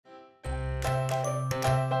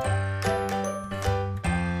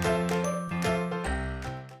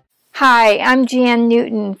Hi, I'm Jann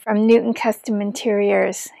Newton from Newton Custom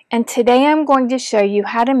Interiors, and today I'm going to show you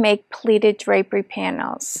how to make pleated drapery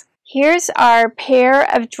panels. Here's our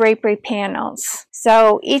pair of drapery panels.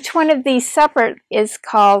 So each one of these separate is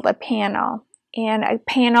called a panel, and a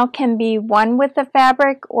panel can be one width of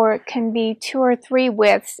fabric or it can be 2 or 3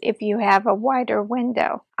 widths if you have a wider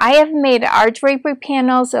window. I have made our drapery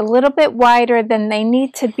panels a little bit wider than they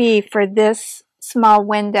need to be for this small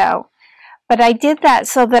window. But I did that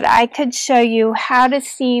so that I could show you how to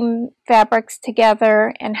seam fabrics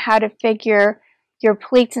together and how to figure your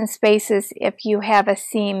pleats and spaces if you have a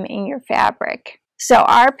seam in your fabric. So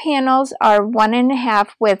our panels are 1.5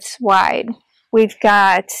 widths wide. We've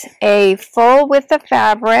got a full width of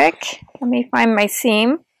fabric. Let me find my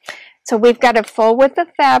seam. So we've got a full width of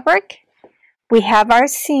fabric. We have our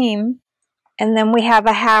seam, and then we have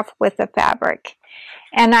a half width of fabric.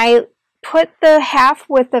 And I put the half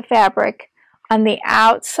width of fabric on the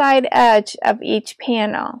outside edge of each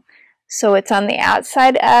panel. So it's on the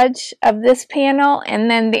outside edge of this panel and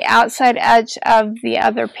then the outside edge of the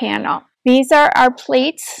other panel. These are our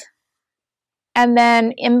pleats, and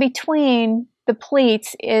then in between the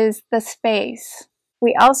pleats is the space.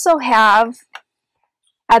 We also have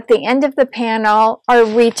at the end of the panel a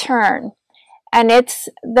return, and it's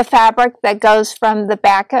the fabric that goes from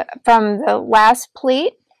the last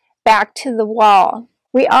pleat back to the wall.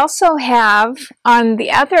 We also have, on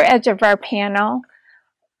the other edge of our panel,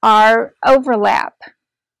 our overlap,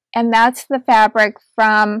 and that's the fabric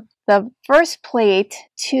from the first plate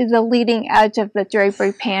to the leading edge of the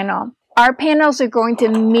drapery panel. Our panels are going to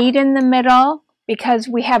meet in the middle because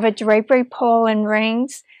we have a drapery pole and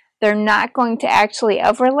rings. They're not going to actually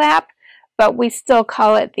overlap, but we still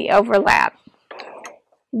call it the overlap.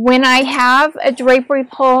 When I have a drapery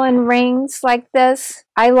pole and rings like this,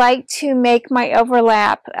 I like to make my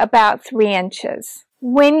overlap about 3 inches.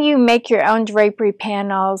 When you make your own drapery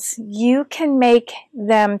panels, you can make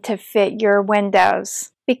them to fit your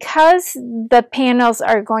windows. Because the panels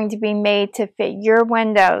are going to be made to fit your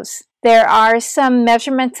windows, there are some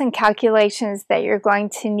measurements and calculations that you're going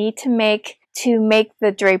to need to make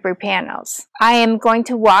the drapery panels. I am going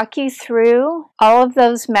to walk you through all of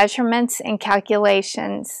those measurements and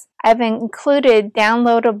calculations. I've included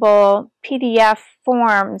downloadable PDF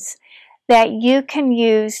forms that you can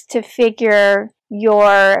use to figure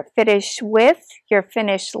your finished width, your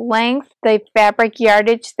finished length, the fabric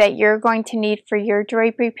yardage that you're going to need for your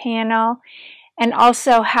drapery panel, and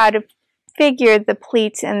also how to figure the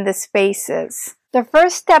pleats and the spaces. The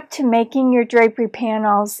first step to making your drapery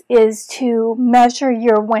panels is to measure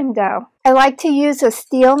your window. I like to use a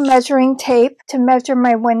steel measuring tape to measure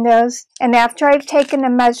my windows, and after I've taken a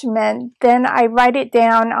measurement, then I write it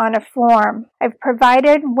down on a form. I've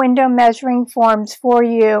provided window measuring forms for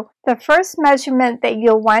you. The first measurement that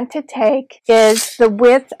you'll want to take is the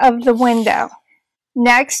width of the window.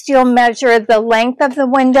 Next, you'll measure the length of the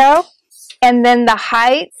window, and then the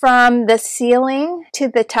height from the ceiling to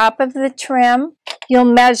the top of the trim. You'll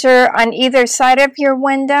measure on either side of your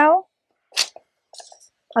window,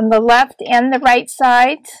 on the left and the right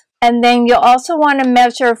side. And then you'll also want to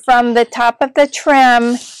measure from the top of the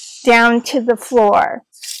trim down to the floor.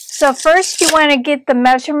 So first you want to get the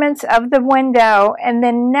measurements of the window, and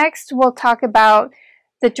then next we'll talk about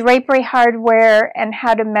the drapery hardware and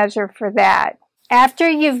how to measure for that. After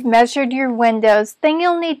you've measured your windows, then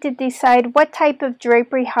you'll need to decide what type of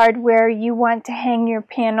drapery hardware you want to hang your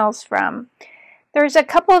panels from. There's a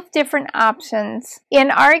couple of different options.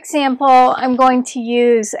 In our example, I'm going to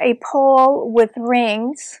use a pole with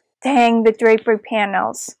rings to hang the drapery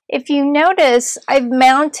panels. If you notice, I've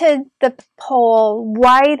mounted the pole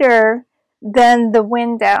wider than the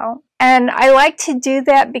window. And I like to do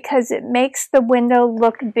that because it makes the window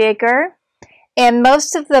look bigger, and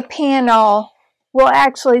most of the panel will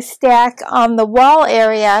actually stack on the wall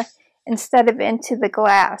area instead of into the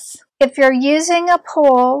glass. If you're using a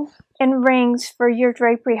pole and rings for your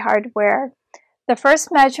drapery hardware, the first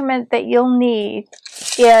measurement that you'll need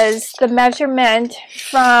is the measurement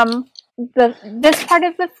from this part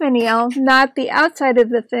of the finial, not the outside of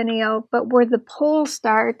the finial, but where the pole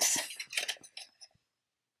starts,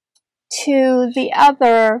 to the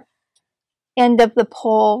other end of the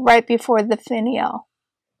pole right before the finial.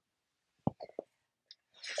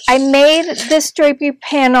 I made this drapery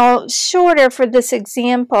panel shorter for this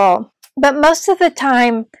example, but most of the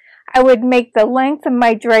time I would make the length of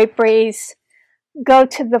my draperies go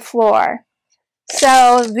to the floor.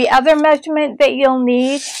 So the other measurement that you'll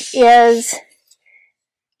need is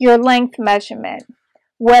your length measurement.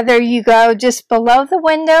 Whether you go just below the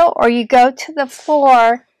window or you go to the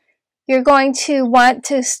floor, you're going to want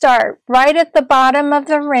to start right at the bottom of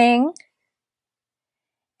the ring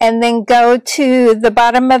and then go to the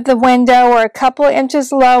bottom of the window or a couple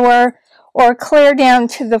inches lower or clear down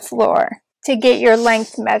to the floor to get your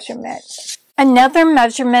length measurement. Another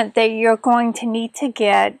measurement that you're going to need to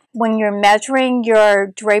get when you're measuring your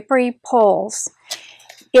drapery poles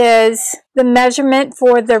is the measurement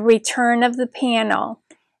for the return of the panel.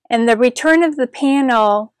 And the return of the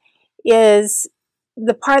panel is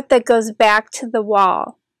the part that goes back to the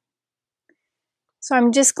wall. So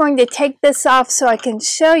I'm just going to take this off so I can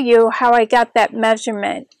show you how I got that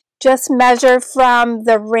measurement. Just measure from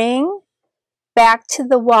the ring back to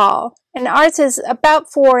the wall. And ours is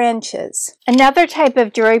about 4 inches. Another type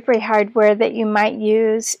of drapery hardware that you might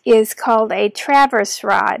use is called a traverse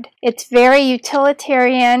rod. It's very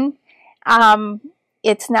utilitarian.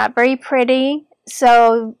 It's not very pretty.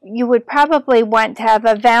 So you would probably want to have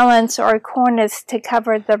a valance or a cornice to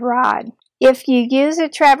cover the rod. If you use a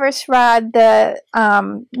traverse rod, the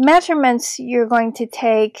measurements you're going to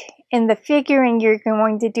take in the figuring you're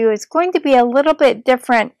going to do is going to be a little bit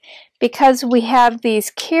different because we have these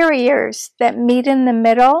carriers that meet in the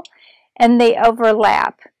middle and they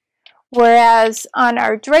overlap. Whereas on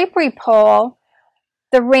our drapery pole,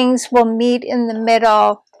 the rings will meet in the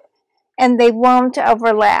middle and they won't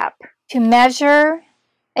overlap. To measure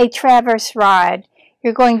a traverse rod,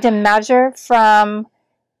 you're going to measure from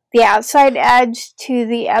the outside edge to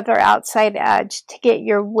the other outside edge to get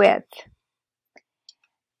your width.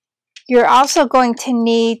 You're also going to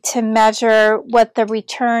need to measure what the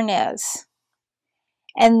return is.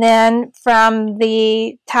 And then from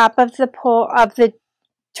the top of the pole of the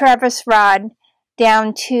traverse rod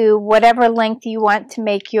down to whatever length you want to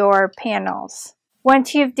make your panels.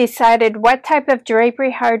 Once you've decided what type of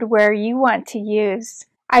drapery hardware you want to use,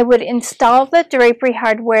 I would install the drapery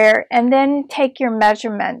hardware and then take your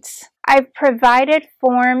measurements. I've provided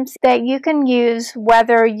forms that you can use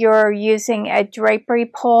whether you're using a drapery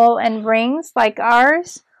pole and rings like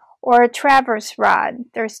ours or a traverse rod.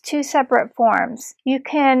 There's 2 separate forms. You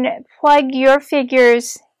can plug your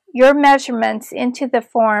figures, your measurements into the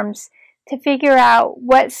forms to figure out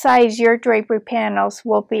what size your drapery panels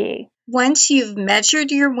will be. Once you've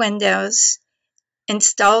measured your windows,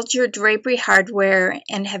 installed your drapery hardware,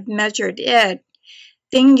 and have measured it,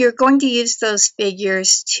 then you're going to use those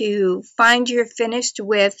figures to find your finished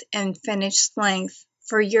width and finished length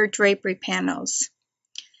for your drapery panels.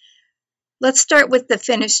 Let's start with the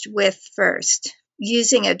finished width first,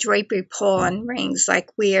 using a drapery pole and rings like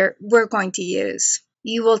we're going to use.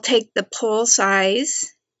 You will take the pole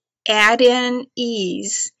size, add in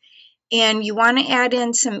ease, and you want to add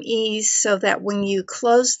in some ease so that when you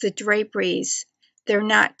close the draperies, they're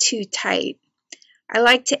not too tight. I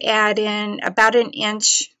like to add in about 1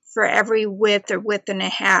 inch for every width or width and a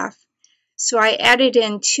half. So I added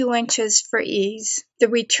in 2 inches for ease. The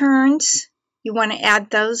returns, you want to add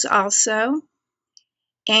those also.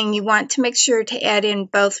 And you want to make sure to add in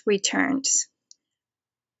both returns.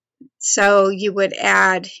 So you would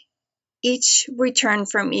add each return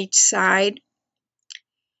from each side.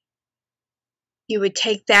 You would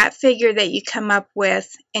take that figure that you come up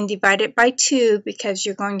with and divide it by 2 because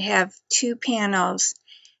you're going to have 2 panels,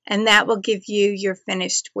 and that will give you your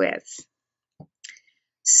finished width.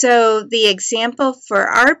 So the example for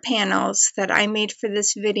our panels that I made for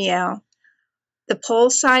this video, the pole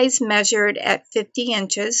size measured at 50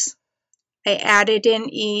 inches. I added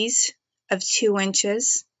in ease of 2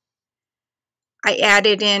 inches. I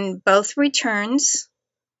added in both returns,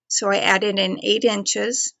 so I added in 8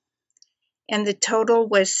 inches. And the total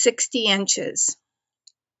was 60 inches.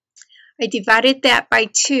 I divided that by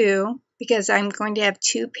 2 because I'm going to have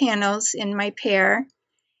 2 panels in my pair,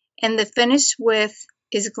 and the finished width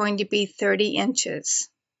is going to be 30 inches.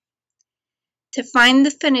 To find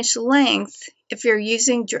the finished length, if you're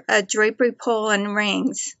using a drapery pole and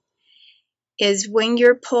rings, is when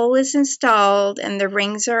your pole is installed and the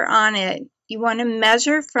rings are on it, you want to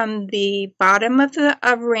measure from the bottom of the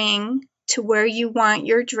ring to where you want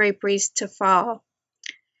your draperies to fall,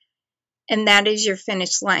 and that is your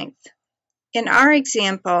finished length. In our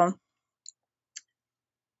example,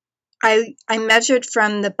 I measured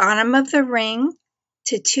from the bottom of the ring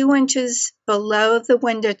to 2 inches below the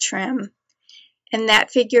window trim, and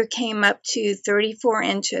that figure came up to 34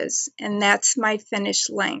 inches, and that's my finished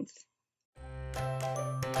length.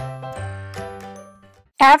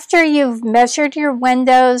 After you've measured your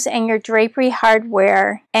windows and your drapery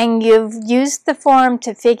hardware, and you've used the form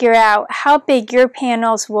to figure out how big your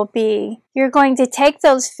panels will be, you're going to take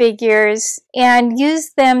those figures and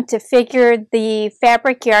use them to figure the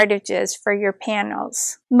fabric yardages for your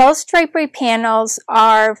panels. Most drapery panels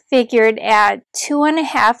are figured at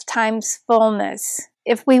 2.5 times fullness.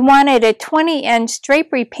 If we wanted a 20-inch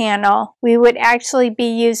drapery panel, we would actually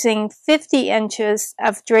be using 50 inches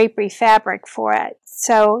of drapery fabric for it.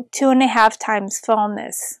 So 2.5 times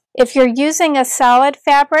fullness. If you're using a solid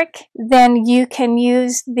fabric, then you can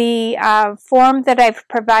use the form that I've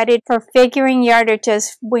provided for figuring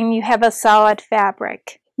yardages when you have a solid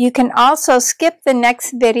fabric. You can also skip the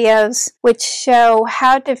next videos, which show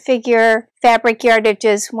how to figure fabric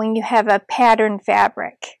yardages when you have a pattern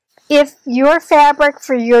fabric. If your fabric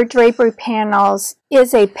for your drapery panels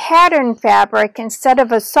is a pattern fabric instead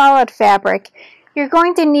of a solid fabric, you're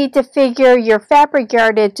going to need to figure your fabric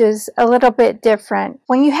yardages a little bit different.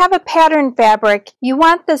 When you have a pattern fabric, you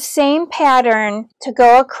want the same pattern to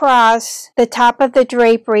go across the top of the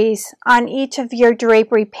draperies on each of your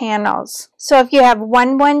drapery panels. So if you have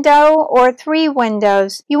 1 window or 3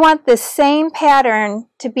 windows, you want the same pattern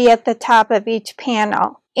to be at the top of each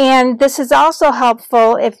panel. And this is also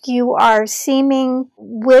helpful if you are seaming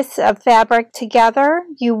widths of fabric together.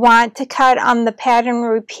 You want to cut on the pattern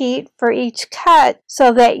repeat for each cut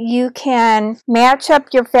so that you can match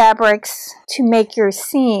up your fabrics to make your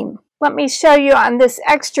seam. Let me show you on this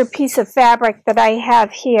extra piece of fabric that I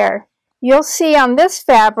have here. You'll see on this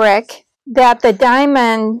fabric that the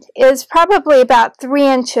diamond is probably about 3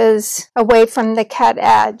 inches away from the cut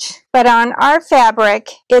edge. But on our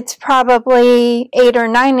fabric, it's probably 8 or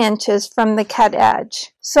 9 inches from the cut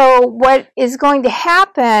edge. So what is going to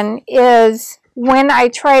happen is when I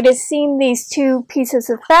try to seam these two pieces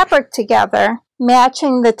of fabric together,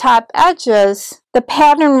 matching the top edges, the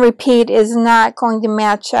pattern repeat is not going to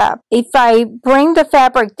match up. If I bring the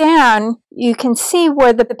fabric down, you can see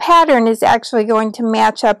where the pattern is actually going to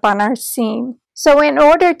match up on our seam. So in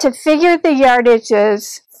order to figure the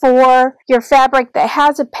yardages for your fabric that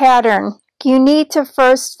has a pattern, you need to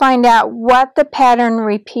first find out what the pattern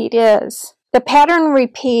repeat is. The pattern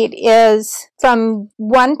repeat is from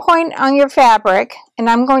one point on your fabric, and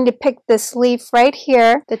I'm going to pick this leaf right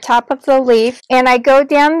here, the top of the leaf, and I go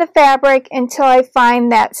down the fabric until I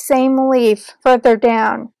find that same leaf further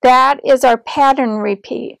down. That is our pattern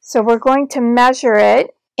repeat. So we're going to measure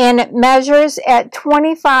it, and it measures at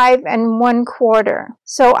 25 1/4.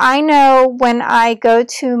 So I know when I go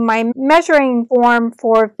to my measuring form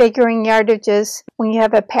for figuring yardages when you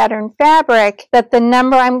have a pattern fabric, that the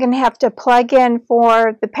number I'm going to have to plug in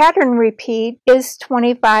for the pattern repeat is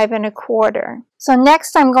 25 1/4. So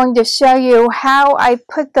next I'm going to show you how I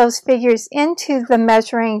put those figures into the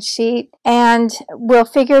measuring sheet, and we'll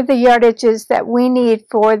figure the yardages that we need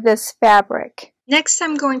for this fabric. Next,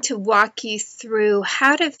 I'm going to walk you through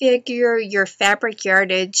how to figure your fabric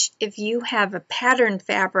yardage if you have a pattern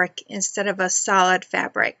fabric instead of a solid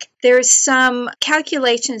fabric. There's some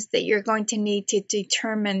calculations that you're going to need to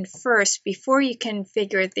determine first before you can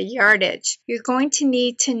figure the yardage. You're going to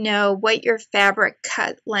need to know what your fabric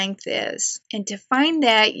cut length is. And to find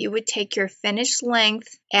that, you would take your finished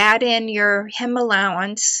length, add in your hem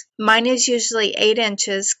allowance. Mine is usually 8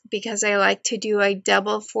 inches because I like to do a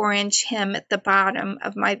double 4-inch hem at the bottom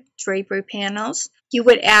of my drapery panels. You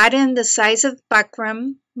would add in the size of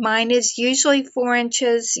buckram. Mine is usually 4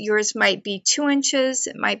 inches. Yours might be 2 inches.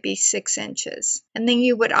 It might be 6 inches. And then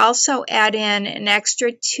you would also add in an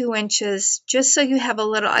extra 2 inches just so you have a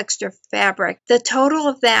little extra fabric. The total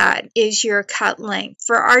of that is your cut length.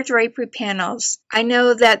 For our drapery panels, I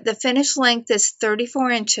know that the finished length is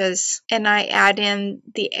 34 inches, and I add in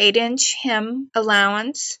the 8-inch hem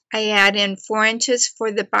allowance. I add in 4 inches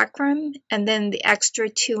for the buckram and then the extra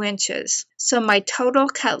 2 inches. So my total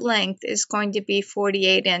cut length is going to be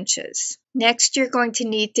 48 inches. Next, you're going to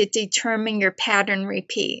need to determine your pattern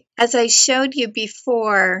repeat. As I showed you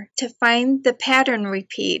before, to find the pattern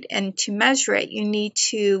repeat and to measure it, you need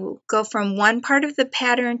to go from one part of the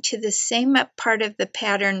pattern to the same part of the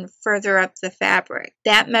pattern further up the fabric.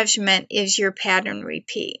 That measurement is your pattern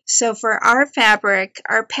repeat. So for our fabric,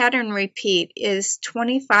 our pattern repeat is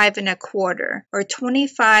 25 1/4 or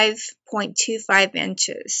 25.25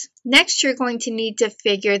 inches. Next, you're going to need to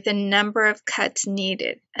figure the number of cuts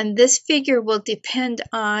needed. And this figure will depend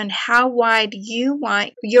on how wide you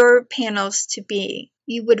want your panels to be.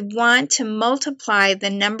 You would want to multiply the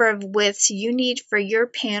number of widths you need for your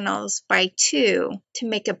panels by 2 to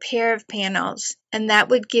make a pair of panels, and that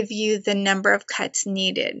would give you the number of cuts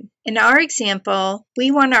needed. In our example,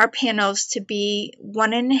 we want our panels to be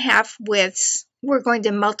 1.5 widths we're going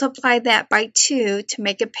to multiply that by 2 to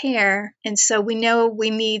make a pair, and so we know we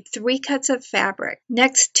need 3 cuts of fabric.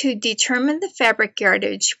 Next, to determine the fabric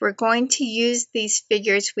yardage, we're going to use these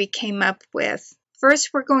figures we came up with. First,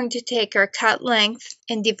 we're going to take our cut length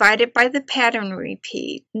and divide it by the pattern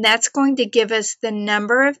repeat. And that's going to give us the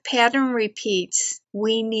number of pattern repeats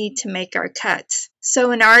we need to make our cuts.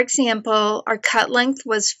 So in our example, our cut length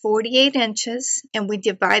was 48 inches, and we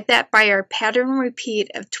divide that by our pattern repeat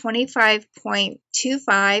of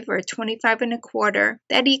 25.25 or 25 1/4.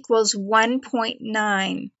 That equals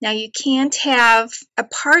 1.9. Now you can't have a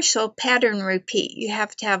partial pattern repeat. You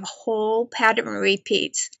have to have whole pattern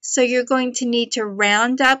repeats. So you're going to need to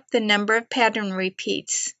round up the number of pattern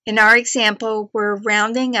repeats. In our example, we're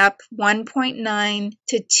rounding up 1.9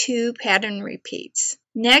 to 2 pattern repeats.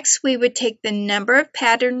 Next, we would take the number of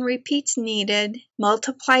pattern repeats needed,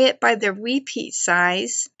 multiply it by the repeat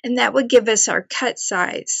size, and that would give us our cut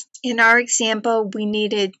size. In our example, we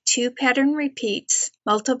needed 2 pattern repeats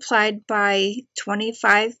multiplied by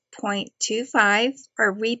 25.25,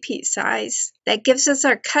 our repeat size. That gives us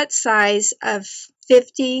our cut size of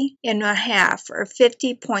 50.5 or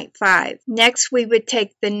 50.5. Next, we would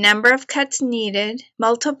take the number of cuts needed,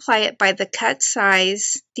 multiply it by the cut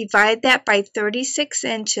size, divide that by 36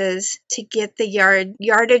 inches to get the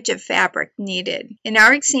yardage of fabric needed. In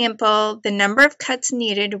our example, the number of cuts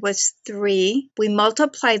needed was 3. We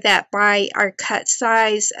multiply that by our cut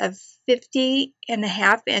size of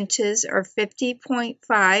 50.5 inches or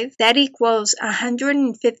 50.5. That equals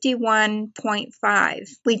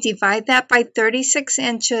 151.5. We divide that by 36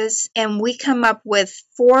 inches and we come up with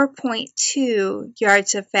 4.2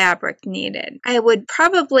 yards of fabric needed. I would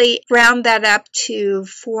probably round that up to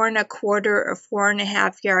 4 1/4 or 4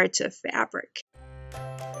 1/2 yards of fabric.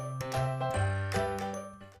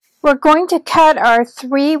 We're going to cut our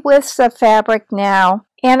 3 widths of fabric now.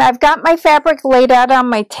 And I've got my fabric laid out on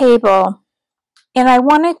my table, and I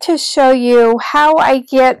wanted to show you how I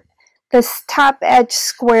get this top edge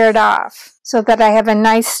squared off so that I have a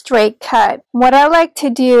nice straight cut. What I like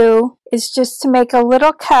to do is just to make a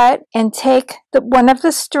little cut and take one of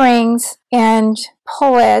the strings and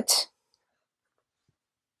pull it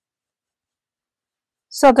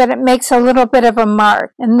so that it makes a little bit of a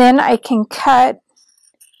mark. And then I can cut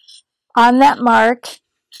on that mark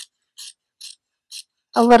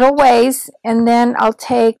a little ways, and then I'll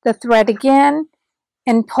take the thread again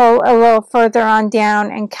and pull a little further on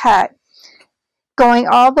down and cut, going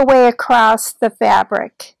all the way across the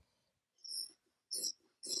fabric.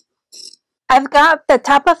 I've got the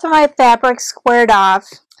top of my fabric squared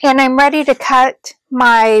off, and I'm ready to cut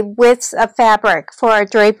my widths of fabric for our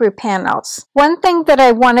drapery panels. One thing that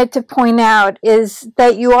I wanted to point out is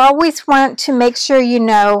that you always want to make sure you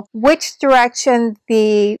know which direction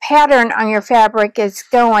the pattern on your fabric is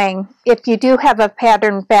going if you do have a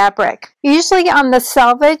pattern fabric. Usually on the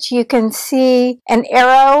selvage you can see an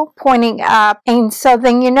arrow pointing up, and so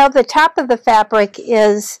then you know the top of the fabric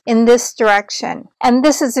is in this direction. And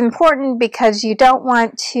this is important because you don't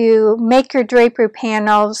want to make your drapery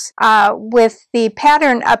panels with the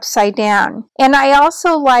pattern upside down. And I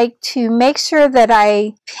also like to make sure that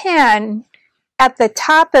I pin at the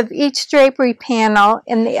top of each drapery panel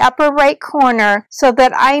in the upper right corner so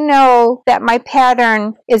that I know that my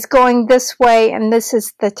pattern is going this way and this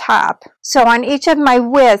is the top. So on each of my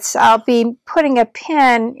widths, I'll be putting a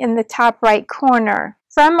pin in the top right corner.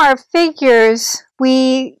 From our figures,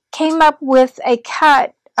 we came up with a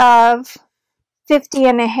cut of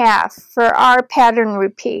 50.5 for our pattern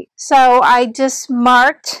repeat. So I just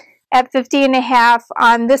marked at 50.5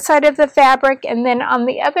 on this side of the fabric and then on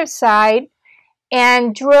the other side,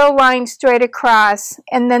 and drill a line straight across,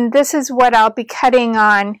 and then this is what I'll be cutting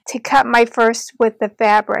on to cut my first width of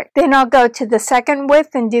fabric. Then I'll go to the second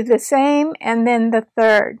width and do the same, and then the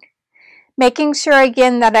third. Making sure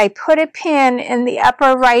again that I put a pin in the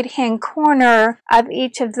upper right hand corner of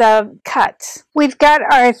each of the cuts. We've got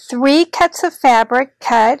our 3 cuts of fabric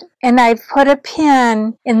cut, and I've put a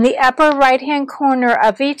pin in the upper right hand corner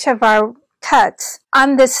of each of our cuts.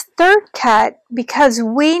 On this third cut, because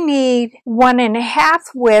we need 1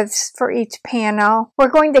 1/2 widths for each panel, we're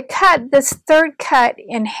going to cut this third cut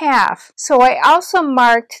in half. So I also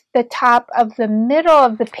marked the top of the middle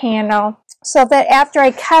of the panel so that after I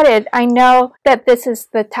cut it, I know that this is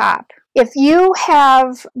the top. If you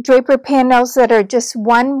have drapery panels that are just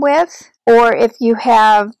 1 width, or if you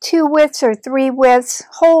have 2 widths or 3 widths,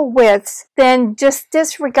 whole widths, then just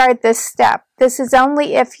disregard this step. This is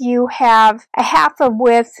only if you have a half a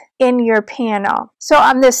width in your panel. So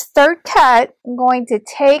on this third cut, I'm going to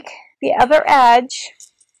take the other edge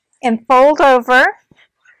and fold over.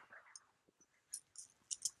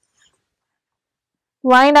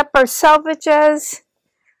 line up our selvages,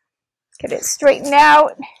 get it straightened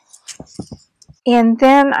out, and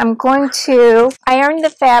then I'm going to iron the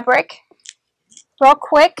fabric real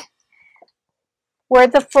quick where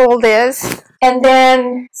the fold is, and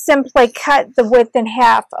then simply cut the width in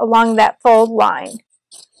half along that fold line.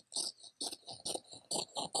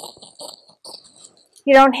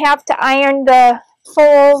 You don't have to iron the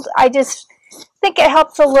fold. I just think it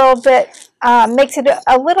helps a little bit, makes it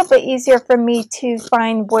a little bit easier for me to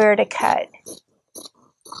find where to cut.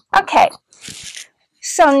 Okay,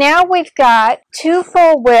 so now we've got two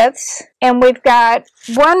full widths and we've got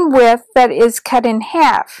one width that is cut in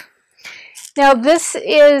half. Now this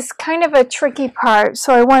is kind of a tricky part,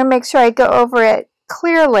 so I want to make sure I go over it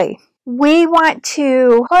clearly. We want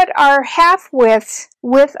to put our half widths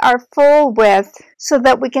with our full width so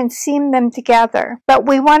that we can seam them together. But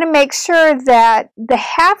we want to make sure that the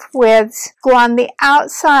half widths go on the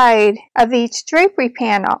outside of each drapery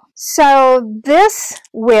panel. So this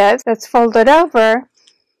width that's folded over,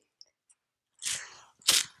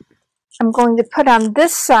 I'm going to put on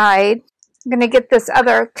this side. I'm going to get this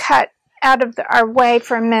other cut out of our way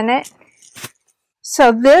for a minute.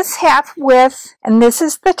 So this half width, and this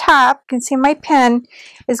is the top, you can see my pin,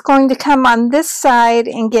 is going to come on this side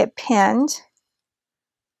and get pinned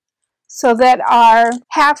so that our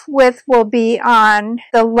half width will be on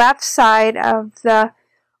the left side of the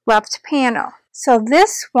left panel. So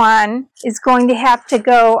this one is going to have to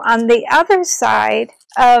go on the other side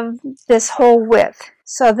of this whole width,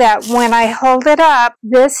 so that when I hold it up,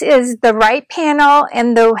 this is the right panel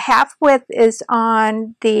and the half width is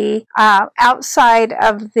on the outside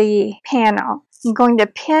of the panel. I'm going to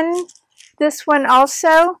pin this one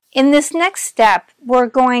also. In this next step, we're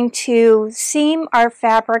going to seam our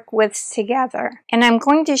fabric widths together. And I'm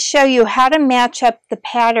going to show you how to match up the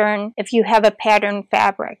pattern if you have a pattern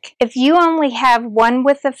fabric. If you only have one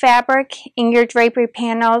width of fabric in your drapery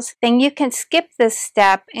panels, then you can skip this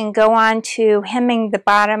step and go on to hemming the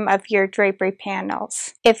bottom of your drapery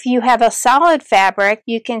panels. If you have a solid fabric,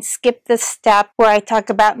 you can skip the step where I talk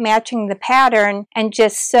about matching the pattern and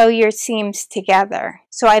just sew your seams together.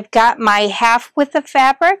 So I've got my half width of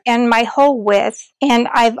fabric and my whole width, and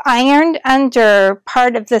I've ironed under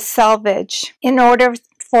part of the selvage in order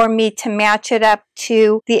for me to match it up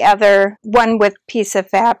to the other one width piece of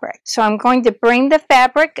fabric. So I'm going to bring the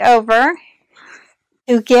fabric over.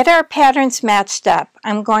 To get our patterns matched up,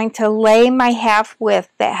 I'm going to lay my half width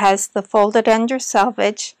that has the folded under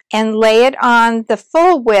selvage and lay it on the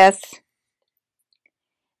full width,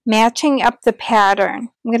 matching up the pattern.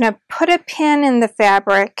 I'm going to put a pin in the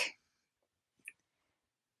fabric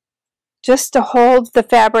just to hold the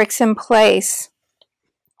fabrics in place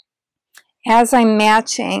as I'm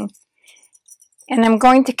matching. And I'm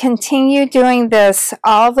going to continue doing this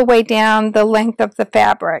all the way down the length of the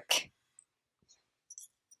fabric.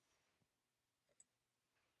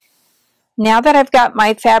 Now that I've got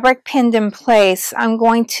my fabric pinned in place, I'm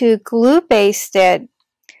going to glue baste it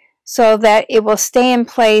so that it will stay in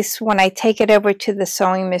place when I take it over to the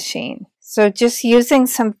sewing machine. So just using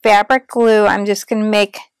some fabric glue, I'm just going to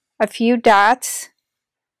make a few dots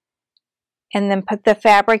and then put the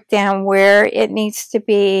fabric down where it needs to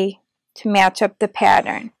be to match up the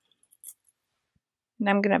pattern. And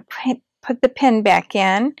I'm going to put the pin back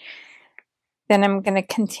in. Then I'm going to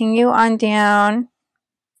continue on down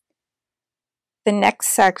the next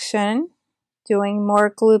section, doing more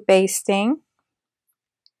glue basting,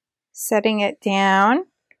 setting it down,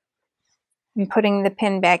 and putting the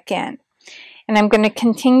pin back in. And I'm going to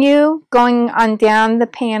continue going on down the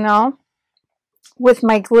panel with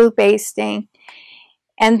my glue basting,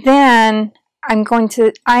 and then I'm going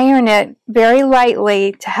to iron it very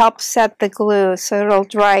lightly to help set the glue so it'll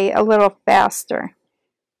dry a little faster.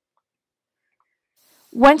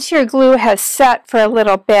 Once your glue has set for a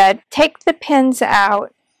little bit, take the pins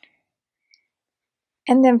out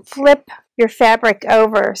and then flip your fabric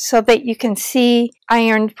over so that you can see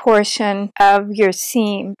ironed portion of your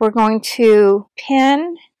seam. We're going to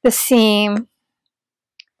pin the seam,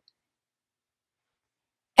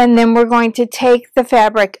 and then we're going to take the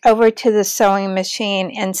fabric over to the sewing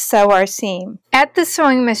machine and sew our seam. At the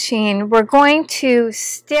sewing machine, we're going to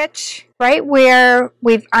stitch right where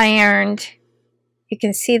we've ironed. You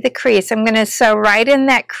can see the crease. I'm going to sew right in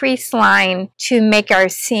that crease line to make our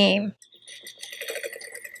seam.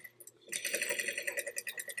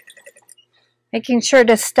 Making sure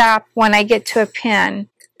to stop when I get to a pin.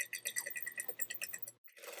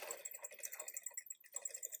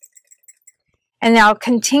 And I'll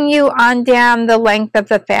continue on down the length of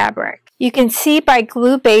the fabric. You can see by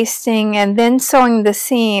glue basting and then sewing the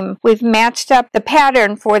seam, we've matched up the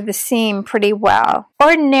pattern for the seam pretty well.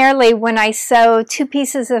 Ordinarily, when I sew two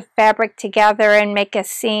pieces of fabric together and make a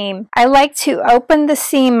seam, I like to open the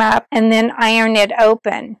seam up and then iron it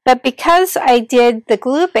open. But because I did the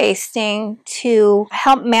glue basting to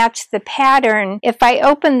help match the pattern, if I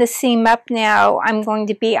open the seam up now, I'm going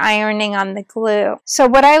to be ironing on the glue. So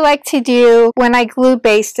what I like to do when I glue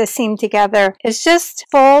baste a seam together is just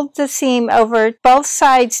fold the seam over both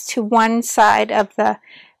sides to one side of the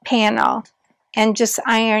panel and just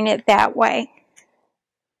iron it that way.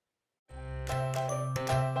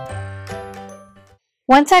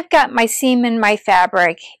 Once I've got my seam in my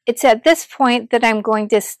fabric, it's at this point that I'm going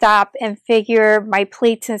to stop and figure my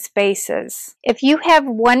pleats and spaces. If you have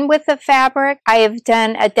one width of fabric, I have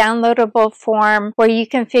done a downloadable form where you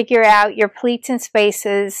can figure out your pleats and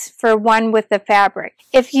spaces for one width of fabric.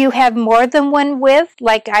 If you have more than one width,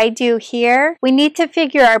 like I do here, we need to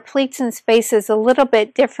figure our pleats and spaces a little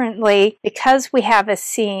bit differently because we have a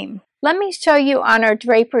seam. Let me show you on our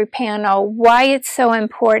drapery panel why it's so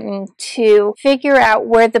important to figure out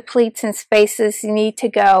where the pleats and spaces need to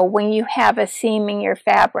go when you have a seam in your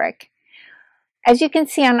fabric. As you can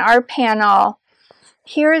see on our panel,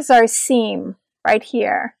 here's our seam right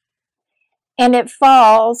here, and it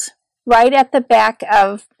falls right at the back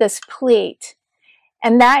of this pleat.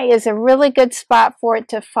 And that is a really good spot for it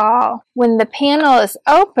to fall. When the panel is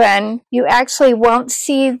open, you actually won't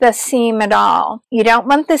see the seam at all. You don't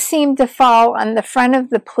want the seam to fall on the front of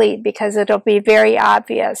the pleat because it'll be very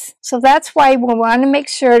obvious. So that's why we want to make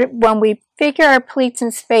sure that when we figure our pleats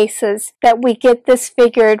and spaces that we get this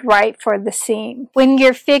figured right for the seam. When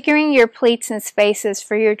you're figuring your pleats and spaces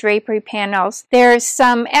for your drapery panels, there's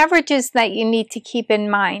some averages that you need to keep in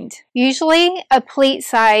mind. Usually a pleat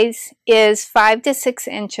size is 5 to 6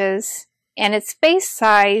 inches and its space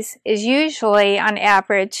size is usually on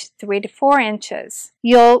average 3 to 4 inches.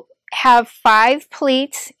 You'll have 5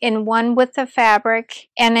 pleats in one width of fabric,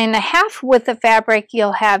 and in a half width of fabric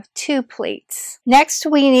you'll have 2 pleats. Next,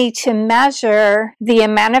 we need to measure the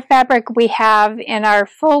amount of fabric we have in our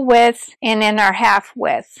full width and in our half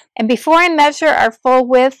width. And before I measure our full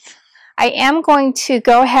width, I am going to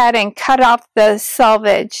go ahead and cut off the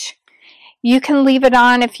selvage. You can leave it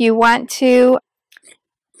on if you want to,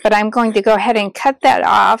 but I'm going to go ahead and cut that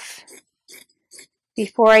off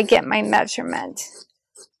before I get my measurement.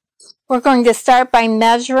 We're going to start by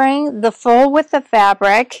measuring the full width of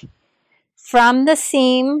fabric from the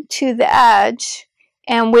seam to the edge,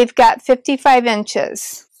 and we've got 55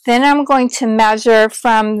 inches. Then I'm going to measure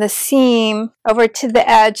from the seam over to the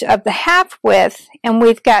edge of the half width, and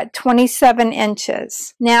we've got 27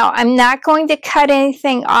 inches. Now, I'm not going to cut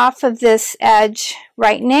anything off of this edge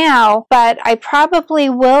right now, but I probably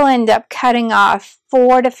will end up cutting off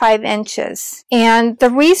 4 to 5 inches. And the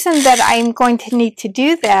reason that I'm going to need to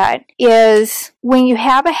do that is when you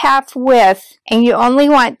have a half width and you only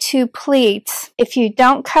want 2 pleats, if you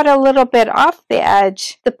don't cut a little bit off the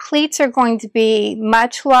edge, the pleats are going to be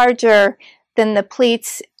much larger than the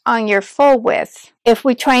pleats on your full width. If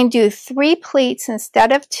we try and do 3 pleats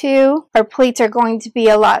instead of 2, our pleats are going to be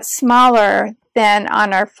a lot smaller than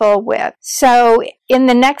on our full width. So in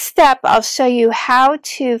the next step, I'll show you how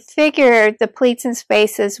to figure the pleats and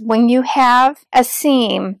spaces when you have a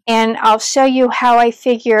seam, and I'll show you how I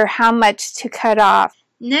figure how much to cut off.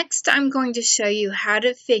 Next, I'm going to show you how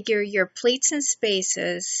to figure your pleats and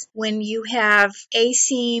spaces when you have a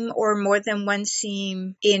seam or more than one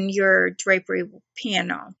seam in your drapery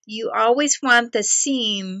panel. You always want the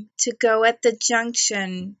seam to go at the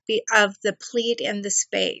junction of the pleat and the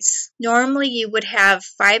space. Normally, you would have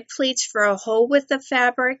 5 pleats for a whole width of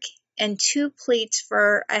fabric and 2 pleats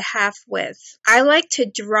for a half width. I like to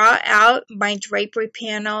draw out my drapery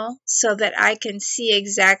panel so that I can see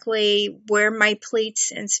exactly where my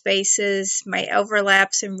pleats and spaces, my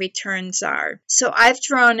overlaps and returns are. So I've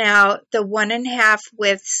drawn out the 1.5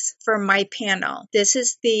 widths for my panel. This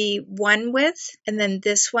is the 1 width, and then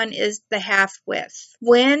this one is the half width.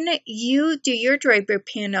 When you do your drapery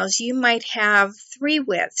panels, you might have 3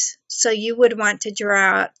 widths. So you would want to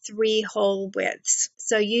draw out 3 whole widths.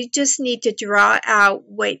 So you just need to draw out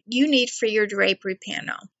what you need for your drapery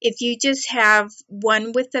panel. If you just have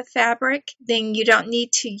 1 width of fabric, then you don't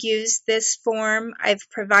need to use this form. I've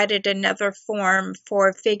provided another form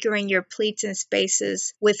for figuring your pleats and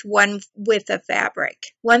spaces with 1 width of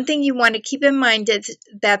fabric. One thing you want to keep in mind is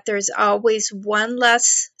that there's always 1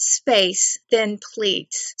 less space than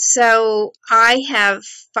pleats. So I have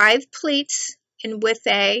 5 pleats in width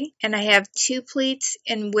A, and I have 2 pleats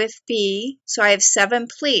in width B, so I have 7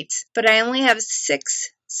 pleats, but I only have 6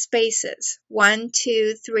 spaces. 1,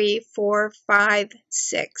 2, 3, 4, 5,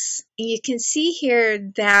 6. And you can see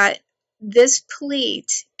here that this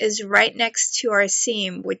pleat is right next to our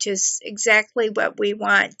seam, which is exactly what we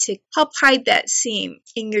want to help hide that seam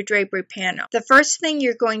in your drapery panel. The first thing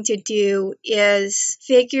you're going to do is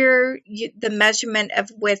figure the measurement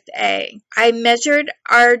of width A. I measured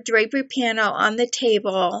our drapery panel on the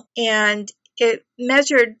table, and it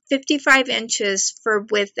measured 55 inches for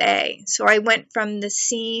width A. So I went from the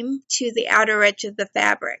seam to the outer edge of the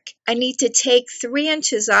fabric. I need to take 3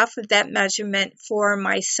 inches off of that measurement for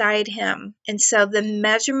my side hem. And so the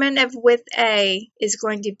measurement of width A is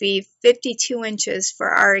going to be 52 inches for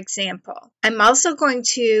our example. I'm also going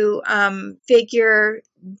to figure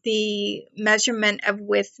the measurement of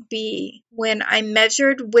width B. When I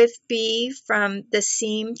measured width B from the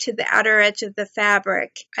seam to the outer edge of the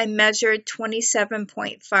fabric, I measured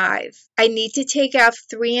 27.5. I need to take off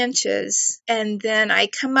 3 inches, and then I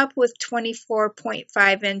come up with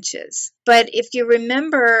 24.5 inches. But if you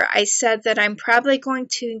remember, I said that I'm probably going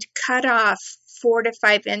to cut off 4 to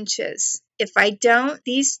 5 inches. If I don't,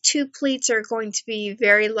 these two pleats are going to be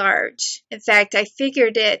very large. In fact, I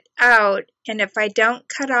figured it out, and if I don't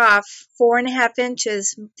cut off 4.5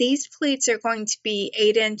 inches, these pleats are going to be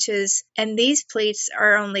 8 inches, and these pleats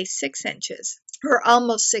are only 6 inches, or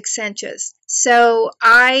almost 6 inches. So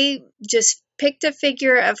I just picked a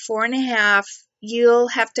figure of 4.5. You'll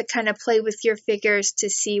have to kind of play with your figures to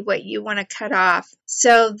see what you want to cut off.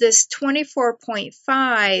 So this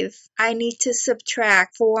 24.5, I need to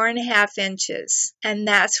subtract 4.5 inches. And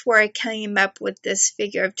that's where I came up with this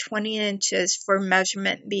figure of 20 inches for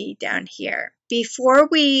measurement B down here. Before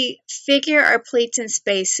we figure our pleats and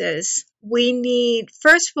spaces, we'll need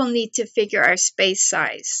to figure our space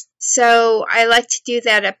size. So I like to do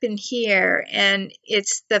that up in here, and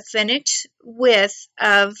it's the finished width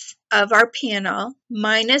of our panel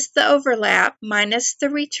minus the overlap minus the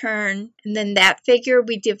return, and then that figure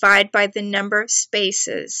we divide by the number of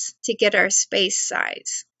spaces to get our space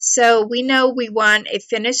size. So we know we want a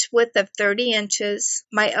finished width of 30 inches.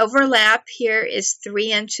 My overlap here is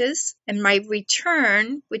 3 inches, and my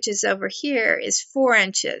return, which is over here, is 4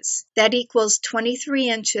 inches. That equals 23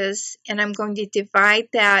 inches, and I'm going to divide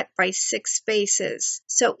that by 6 spaces.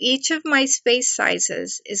 So each of my space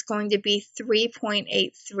sizes is going to be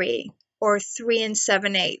 3.83, or 3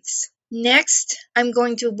 7/8. Next, I'm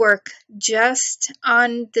going to work just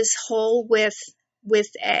on this whole width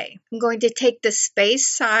A. I'm going to take the space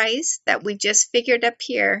size that we just figured up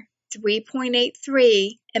here,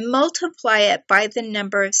 3.83, and multiply it by the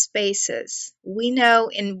number of spaces. We know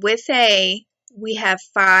in width A, we have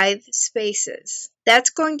 5 spaces.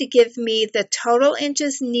 That's going to give me the total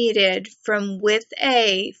inches needed from width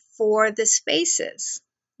A for the spaces,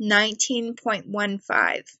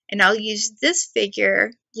 19.15. And I'll use this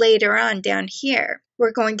figure later on down here.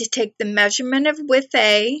 We're going to take the measurement of width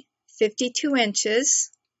A, 52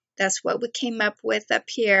 inches, that's what we came up with up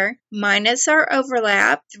here, minus our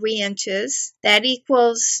overlap, 3 inches. That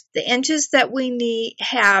equals the inches that we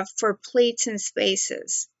have for pleats and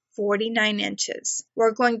spaces, 49 inches.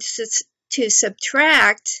 We're going to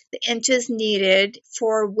subtract the inches needed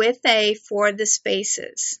for width A for the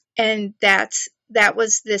spaces, and that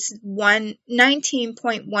was this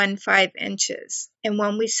 19.15 inches. And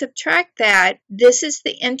when we subtract that, this is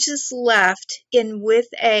the inches left in width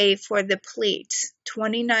A for the pleats,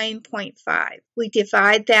 29.5. We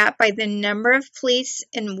divide that by the number of pleats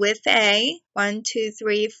in width A, 1, 2,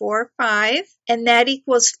 3, 4, 5, and that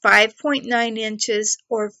equals 5.9 inches,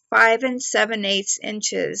 or 5 7/8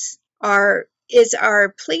 inches is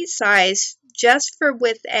our pleat size just for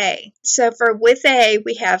width A. So for width A,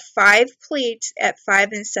 we have 5 pleats at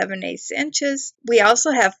 5 7/8 inches. We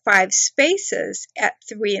also have 5 spaces at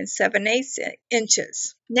 3 7/8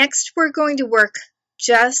 inches. Next, we're going to work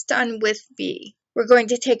just on width B. We're going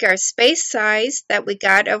to take our space size that we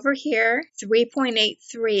got over here,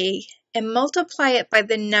 3.83, and multiply it by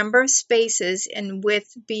the number of spaces in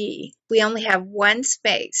width B. We only have 1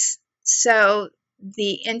 space, so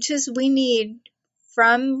the inches we need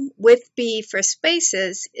from width B for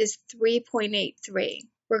spaces is 3.83.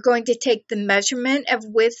 We're going to take the measurement of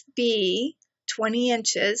width B, 20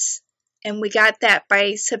 inches, and we got that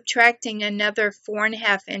by subtracting another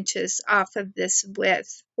 4.5 inches off of this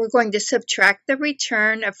width. We're going to subtract the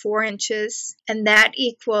return of 4 inches, and that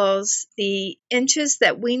equals the inches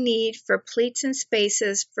that we need for pleats and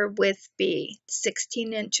spaces for width B,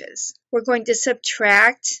 16 inches. We're going to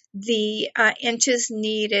subtract the inches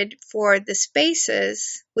needed for the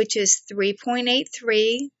spaces, which is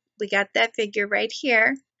 3.83. We got that figure right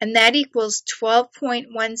here. And that equals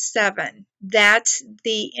 12.17. That's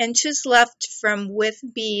the inches left from width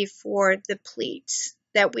B for the pleats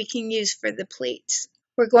that we can use for the pleats.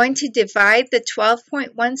 we're going to divide the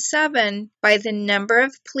 12.17 by the number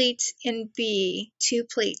of pleats in B, 2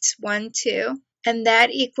 pleats, 1, 2, and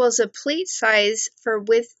that equals a pleat size for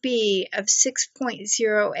width B of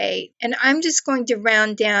 6.08. And I'm just going to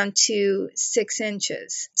round down to 6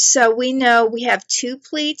 inches. So we know we have 2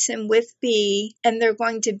 pleats in width B, and they're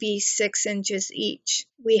going to be 6 inches each.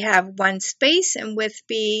 We have 1 space in width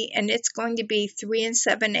B, and it's going to be 3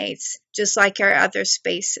 7/8, just like our other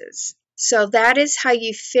spaces. So that is how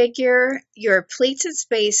you figure your pleats and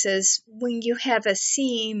spaces when you have a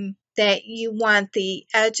seam that you want the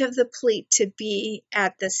edge of the pleat to be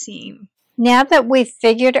at the seam. Now that we've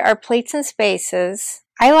figured our pleats and spaces,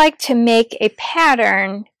 I like to make a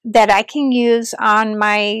pattern that I can use on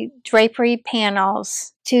my drapery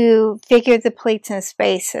panels to figure the pleats and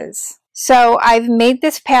spaces. So I've made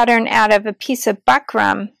this pattern out of a piece of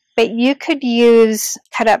buckram, but you could use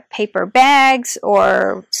cut up paper bags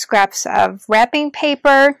or scraps of wrapping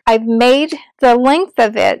paper. I've made the length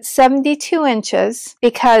of it 72 inches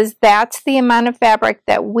because that's the amount of fabric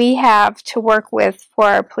that we have to work with for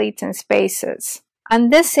our pleats and spaces. On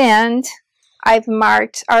this end, I've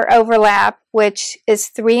marked our overlap, which is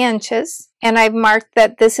 3 inches, and I've marked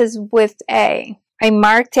that this is width A. I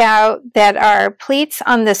marked out that our pleats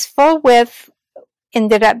on this full width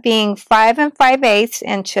ended up being 5 5/8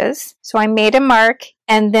 inches. So I made a mark,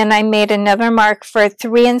 and then I made another mark for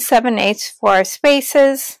 3 7/8 for our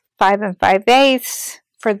spaces, 5 5/8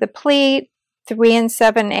 for the pleat, 3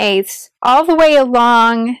 7/8, all the way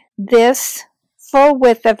along this full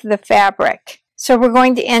width of the fabric. So we're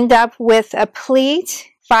going to end up with a pleat,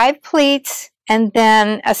 5 pleats, and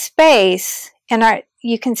then a space, and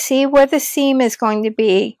you can see where the seam is going to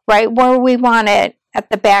be, right where we want it, at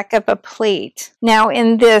the back of a pleat. Now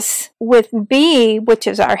in this width B, which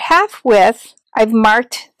is our half width, I've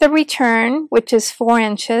marked the return, which is 4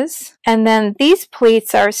 inches, and then these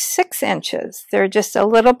pleats are 6 inches. They're just a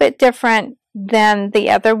little bit different than the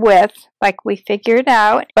other width, like we figured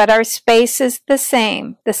out, but our space is the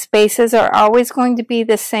same. The spaces are always going to be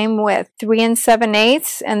the same width, 3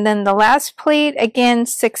 7/8, and then the last pleat, again,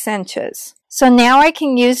 6 inches. So now I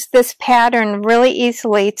can use this pattern really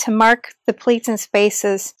easily to mark the pleats and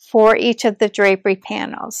spaces for each of the drapery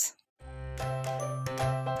panels.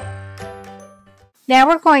 Now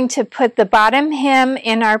we're going to put the bottom hem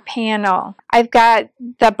in our panel. I've got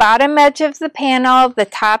the bottom edge of the panel, the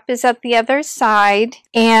top is at the other side,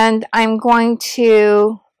 and I'm going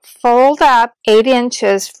to fold up 8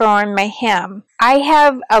 inches for my hem. I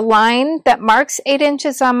have a line that marks 8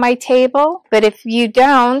 inches on my table, but if you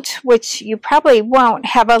don't, which you probably won't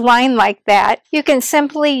have a line like that, you can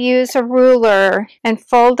simply use a ruler and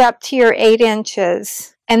fold up to your 8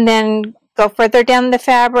 inches, and then go further down the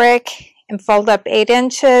fabric and fold up 8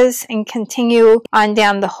 inches and continue on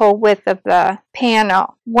down the whole width of the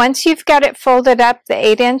panel. Once you've got it folded up the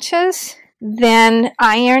 8 inches, then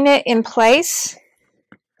iron it in place.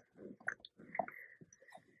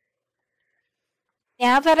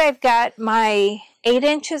 Now that I've got my 8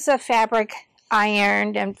 inches of fabric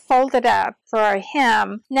ironed and folded up for our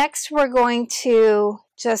hem, next we're going to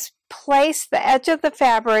just place the edge of the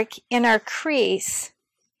fabric in our crease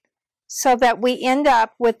so that we end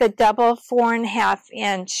up with a double 4.5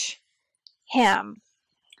 inch hem.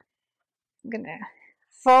 I'm going to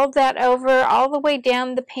fold that over all the way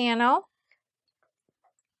down the panel,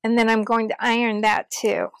 and then I'm going to iron that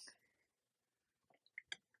too.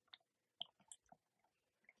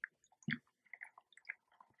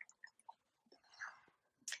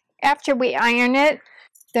 After we iron it,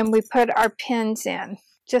 then we put our pins in,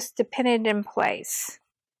 just to pin it in place.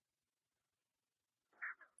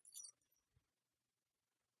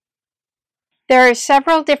 There are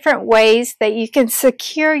several different ways that you can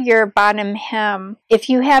secure your bottom hem. If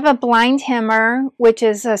you have a blind hemmer, which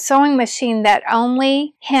is a sewing machine that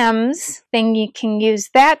only hems, then you can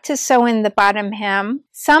use that to sew in the bottom hem.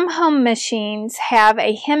 Some home machines have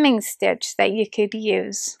a hemming stitch that you could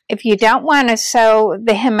use. If you don't want to sew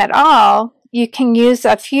the hem at all, you can use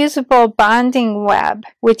a fusible bonding web,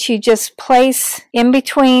 which you just place in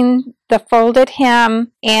between the folded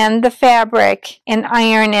hem and the fabric and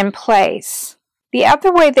iron in place. The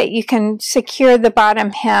other way that you can secure the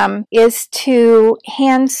bottom hem is to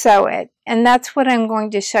hand sew it, and that's what I'm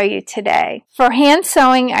going to show you today. For hand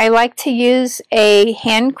sewing, I like to use a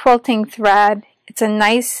hand quilting thread. It's a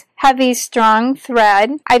nice, heavy, strong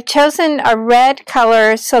thread. I've chosen a red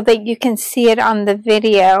color so that you can see it on the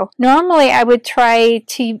video. Normally, I would try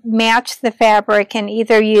to match the fabric and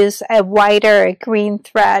either use a white or a green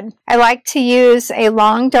thread. I like to use a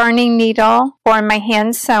long darning needle for my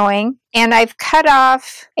hand sewing. And I've cut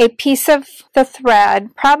off a piece of the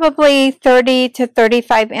thread, probably 30 to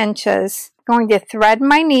 35 inches. I'm going to thread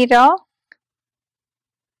my needle,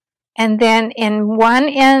 and then in one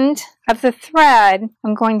end of the thread,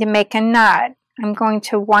 I'm going to make a knot. I'm going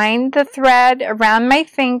to wind the thread around my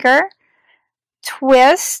finger,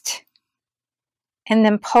 twist, and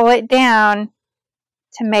then pull it down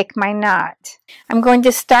to make my knot. I'm going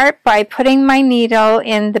to start by putting my needle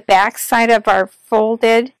in the back side of our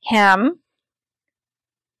folded hem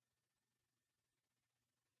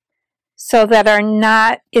so that our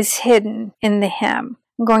knot is hidden in the hem.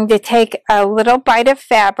 I'm going to take a little bite of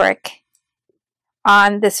fabric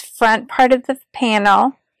on this front part of the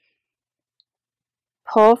panel,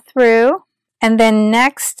 pull through, and then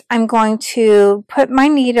next I'm going to put my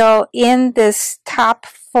needle in this top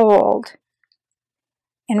fold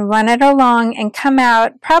and run it along and come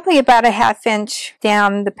out probably about a ½ inch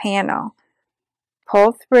down the panel.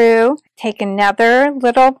 Pull through, take another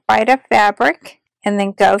little bite of fabric, and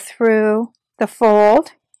then go through the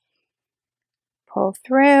fold. Pull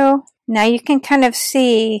through. Now you can kind of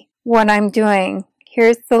see what I'm doing.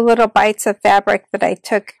 Here's the little bites of fabric that I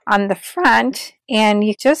took on the front, and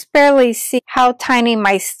you just barely see how tiny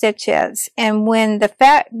my stitch is. And when the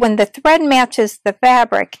thread matches the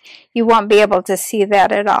fabric, you won't be able to see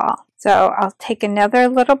that at all. So I'll take another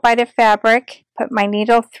little bite of fabric, put my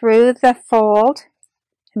needle through the fold,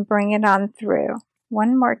 and bring it on through.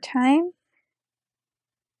 One more time.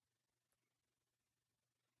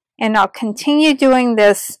 And I'll continue doing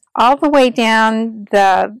this all the way down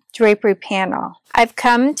the drapery panel. I've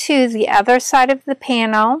come to the other side of the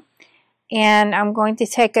panel, and I'm going to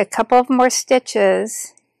take a couple of more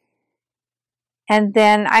stitches, and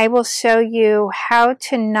then I will show you how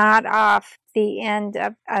to knot off the end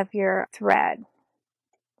of your thread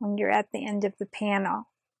when you're at the end of the panel.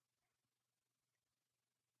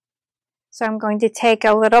 So I'm going to take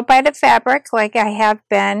a little bite of fabric like I have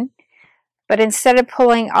been, but instead of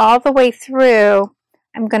pulling all the way through,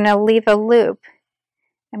 I'm going to leave a loop.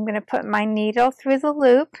 I'm going to put my needle through the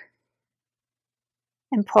loop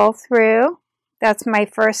and pull through. That's my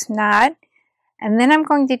first knot. And then I'm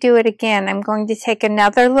going to do it again. I'm going to take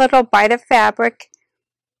another little bite of fabric,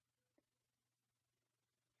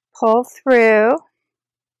 pull through,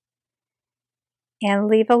 and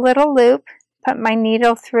leave a little loop, put my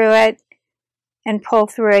needle through it, and pull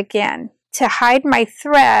through again. To hide my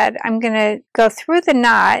thread, I'm going to go through the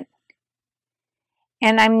knot,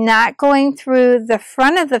 and I'm not going through the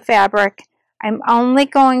front of the fabric. I'm only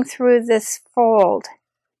going through this fold.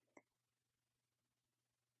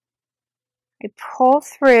 I pull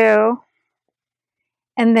through,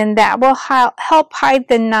 and then that will help hide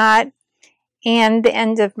the knot and the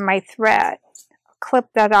end of my thread. I'll clip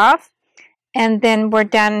that off, and then we're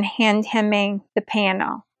done hand hemming the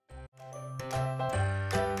panel.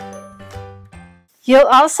 You'll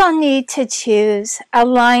also need to choose a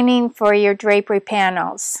lining for your drapery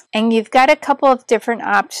panels, and you've got a couple of different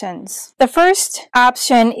options. The first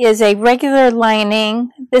option is a regular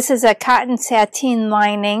lining. This is a cotton sateen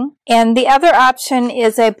lining, and the other option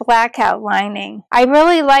is a blackout lining. I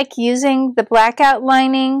really like using the blackout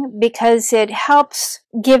lining because it helps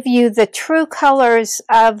give you the true colors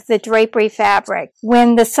of the drapery fabric.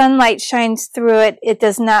 When the sunlight shines through it, it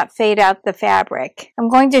does not fade out the fabric. I'm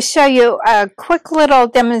going to show you a quick little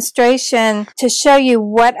demonstration to show you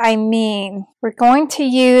what I mean. We're going to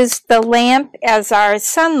use the lamp as our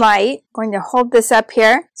sunlight. I'm going to hold this up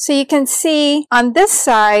here so you can see on this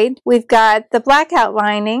side we've got the blackout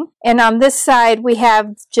lining, and on this side we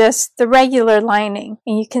have just the regular lining,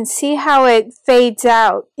 and you can see how it fades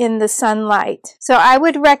out in the sunlight. So I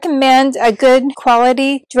would recommend a good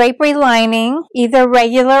quality drapery lining, either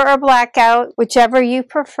regular or blackout, whichever you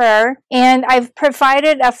prefer, and I've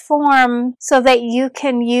provided a form so that you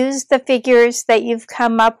can use the figures that you've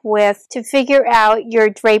come up with to figure out your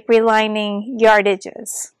drapery lining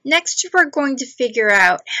yardages. Next, we're going to figure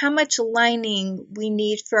out how much lining we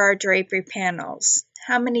need for our drapery panels.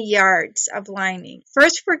 How many yards of lining?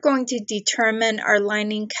 First, we're going to determine our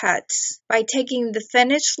lining cuts. By taking the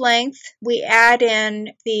finished length, we add in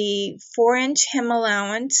the 4-inch hem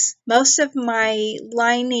allowance. Most of my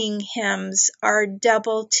lining hems are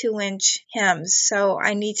double 2-inch hems, so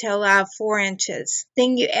I need to allow 4 inches.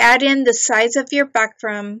 Then you add in the size of your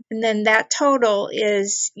buckram, and then that total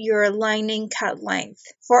is your lining cut length.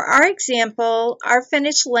 For our example, our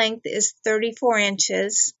finished length is 34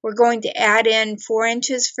 inches. We're going to add in 4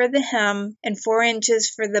 inches for the hem and 4 inches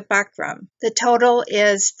for the buckram. The total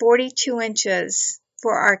is 42 inches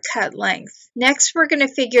for our cut length. Next, we're going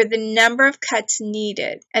to figure the number of cuts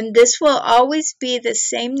needed, and this will always be the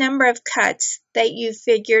same number of cuts that you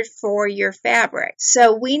figured for your fabric.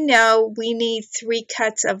 So we know we need 3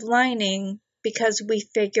 cuts of lining because we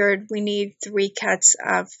figured we need 3 cuts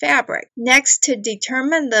of fabric. Next, to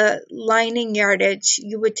determine the lining yardage,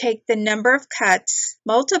 you would take the number of cuts,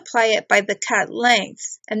 multiply it by the cut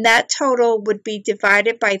length, and that total would be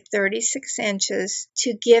divided by 36 inches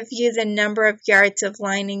to give you the number of yards of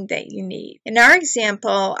lining that you need. In our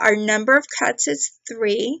example, our number of cuts is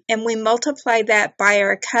 3, and we multiply that by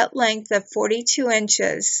our cut length of 42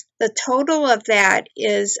 inches. The total of that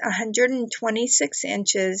is 126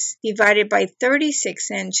 inches divided by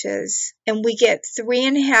 36 inches, and we get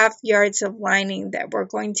 3.5 yards of lining that we're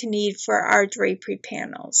going to need for our drapery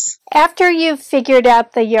panels. After you've figured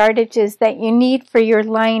out the yardages that you need for your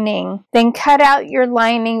lining, then cut out your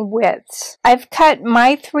lining widths. I've cut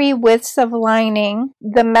my 3 widths of lining,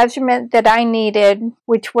 the measurement that I needed,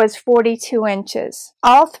 which was 42 inches.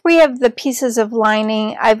 All 3 of the pieces of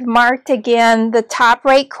lining, I've marked again the top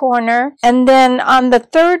right corner, and then on the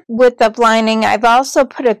 3rd width of lining, I've also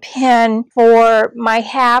put a pin for my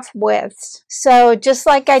half widths. So just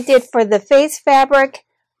like I did for the face fabric,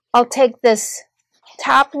 I'll take this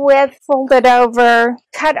top width, fold it over,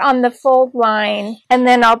 cut on the fold line, and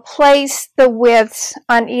then I'll place the widths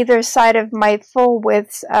on either side of my full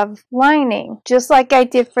widths of lining, just like I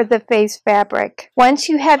did for the face fabric. Once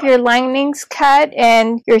you have your linings cut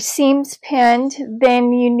and your seams pinned,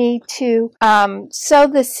 then you need to sew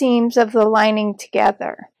the seams of the lining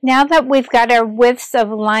together. Now that we've got our widths of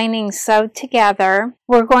lining sewed together,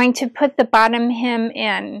 we're going to put the bottom hem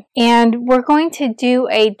in, and we're going to do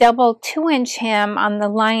a double 2-inch hem on the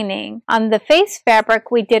lining. On the face fabric,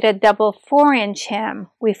 we did a double 4-inch hem.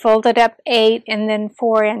 We folded up 8 and then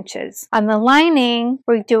 4 inches. On the lining,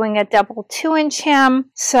 we're doing a double 2-inch hem,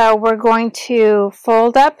 so we're going to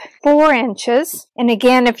fold up 4 inches. And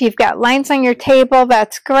again, if you've got lines on your table,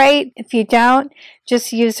 that's great. If you don't,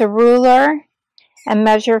 just use a ruler and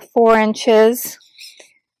measure 4 inches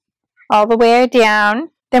all the way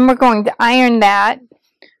down. Then we're going to iron that.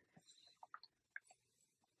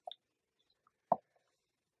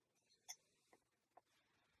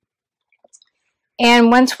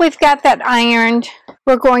 And once we've got that ironed,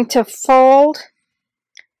 we're going to fold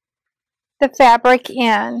the fabric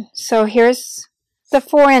in. So here's the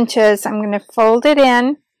 4 inches. I'm going to fold it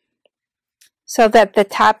in so that the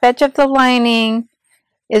top edge of the lining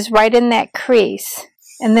is right in that crease,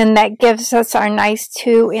 and then that gives us our nice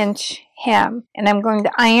 2-inch hem, and I'm going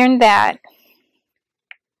to iron that.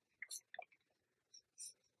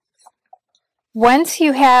 Once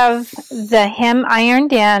you have the hem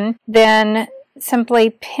ironed in, then simply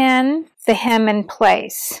pin the hem in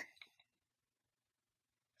place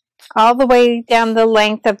all the way down the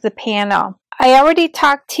length of the panel. I already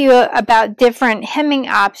talked to you about different hemming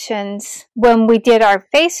options when we did our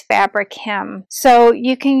face fabric hem. So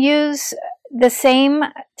you can use the same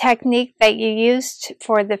technique that you used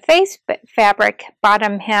for the face fabric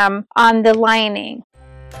bottom hem on the lining.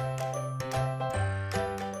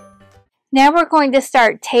 Now we're going to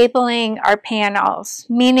start tabling our panels,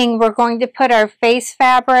 meaning we're going to put our face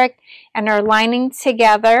fabric and our lining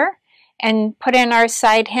together and put in our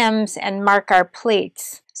side hems and mark our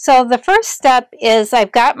pleats. So the first step is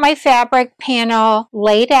I've got my fabric panel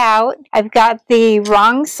laid out. I've got the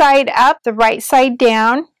wrong side up, the right side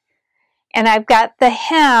down, and I've got the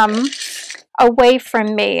hem away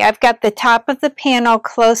from me. I've got the top of the panel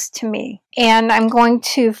close to me. And I'm going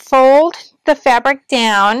to fold the fabric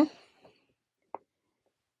down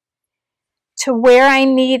to where I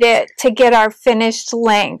need it to get our finished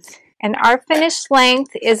length. And our finished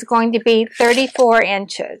length is going to be 34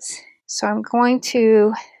 inches. So I'm going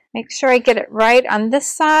to make sure I get it right on this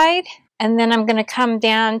side, and then I'm going to come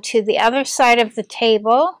down to the other side of the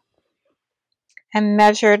table and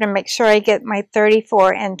measure to make sure I get my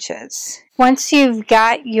 34 inches. Once you've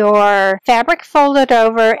got your fabric folded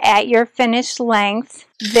over at your finished length,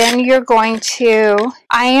 then you're going to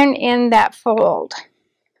iron in that fold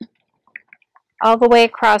all the way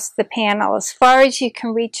across the panel as far as you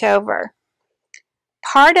can reach over.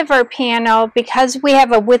 Part of our panel, because we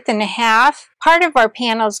have a 1.5 width, part of our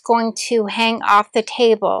panel is going to hang off the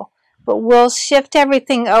table, but we'll shift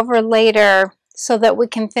everything over later so that we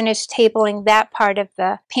can finish tabling that part of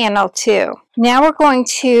the panel too. Now we're going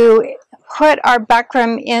to put our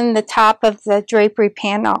buckram in the top of the drapery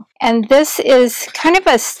panel. And this is kind of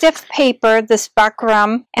a stiff paper, this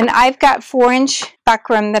buckram, and I've got 4-inch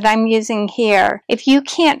buckram that I'm using here. If you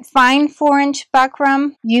can't find 4-inch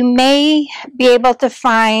buckram, you may be able to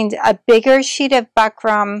find a bigger sheet of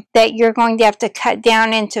buckram that you're going to have to cut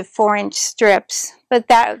down into 4-inch strips. But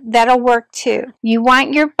that'll work too. You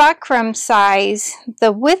want your buckram size,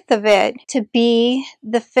 the width of it, to be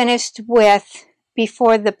the finished width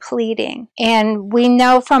before the pleating. And we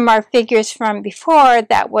know from our figures from before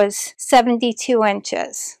that was 72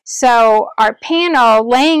 inches. So our panel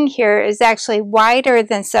laying here is actually wider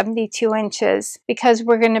than 72 inches because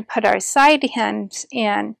we're going to put our side hems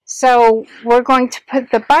in. So we're going to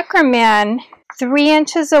put the buckram in 3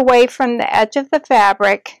 inches away from the edge of the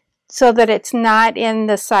fabric, so that it's not in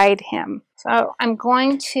the side hem. So I'm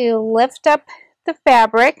going to lift up the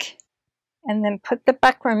fabric and then put the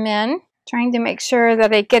buckram in, trying to make sure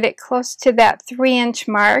that I get it close to that 3-inch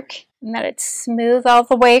mark and that it's smooth all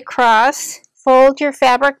the way across. Fold your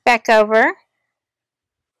fabric back over,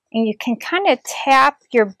 and you can kind of tap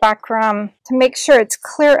your buckram to make sure it's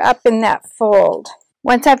clear up in that fold.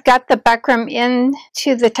 Once I've got the buckram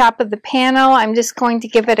into the top of the panel, I'm just going to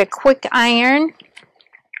give it a quick iron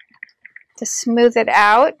to smooth it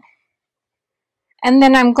out. And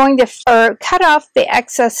then I'm going to cut off the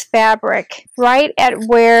excess fabric right at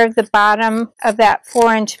where the bottom of that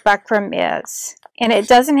 4-inch buckram is. And it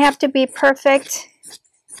doesn't have to be perfect.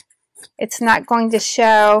 It's not going to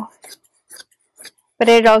show, but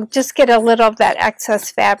it'll just get a little of that excess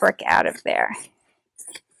fabric out of there.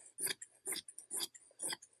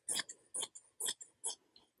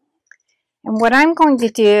 And what I'm going to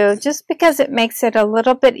do, just because it makes it a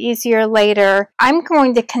little bit easier later, I'm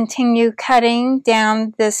going to continue cutting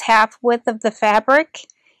down this half width of the fabric,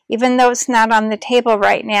 even though it's not on the table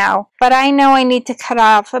right now. But I know I need to cut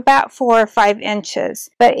off about 4 or 5 inches.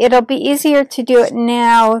 But it'll be easier to do it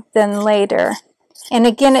now than later. And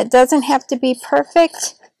again, it doesn't have to be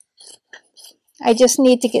perfect. I just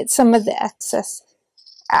need to get some of the excess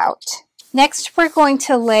out. Next, we're going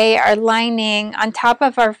to lay our lining on top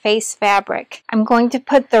of our face fabric. I'm going to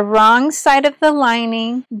put the wrong side of the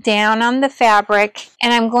lining down on the fabric,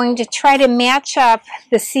 and I'm going to try to match up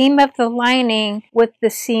the seam of the lining with the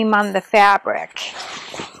seam on the fabric.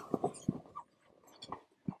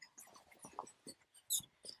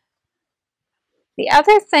 The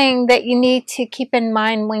other thing that you need to keep in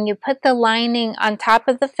mind when you put the lining on top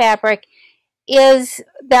of the fabric is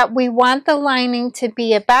that we want the lining to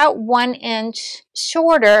be about 1 inch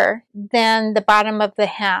shorter than the bottom of the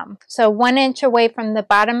hem. So 1 inch away from the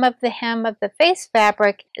bottom of the hem of the face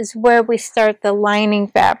fabric is where we start the lining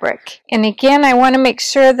fabric. And again, I want to make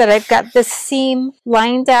sure that I've got this seam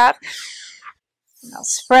lined up. I'll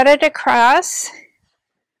spread it across.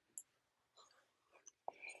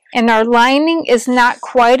 And our lining is not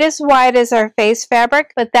quite as wide as our face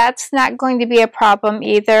fabric, but that's not going to be a problem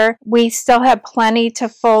either. We still have plenty to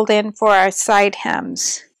fold in for our side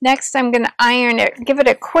hems. Next, I'm going to iron it, give it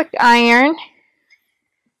a quick iron.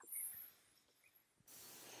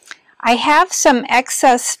 I have some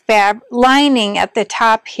excess lining at the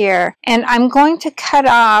top here, and I'm going to cut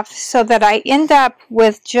off so that I end up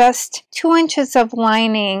with just 2 inches of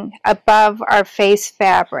lining above our face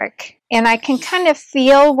fabric. And I can kind of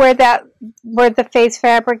feel where the face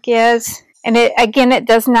fabric is. And again, it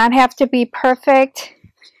does not have to be perfect.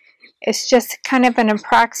 It's just kind of an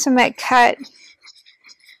approximate cut.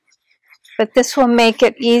 But this will make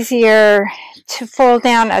it easier to fold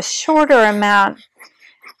down a shorter amount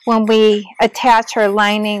when we attach our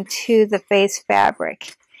lining to the face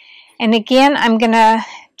fabric. And again, I'm going to,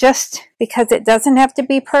 just because it doesn't have to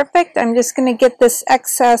be perfect, I'm just going to get this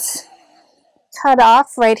excess cut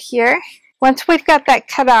off right here. Once we've got that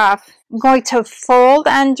cut off, I'm going to fold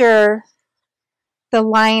under the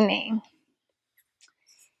lining.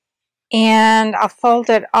 And I'll fold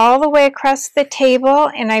it all the way across the table.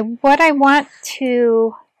 And what I want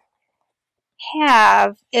to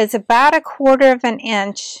have is about 1/4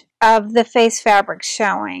 inch of the face fabric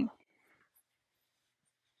showing.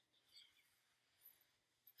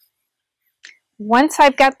 Once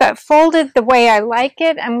I've got that folded the way I like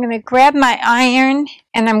it, I'm going to grab my iron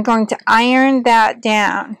and I'm going to iron that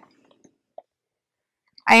down.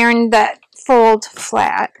 Iron that fold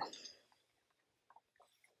flat.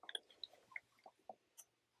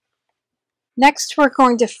 Next, we're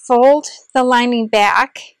going to fold the lining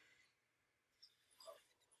back.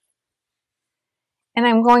 And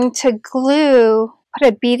I'm going to put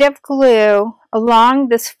a bead of glue along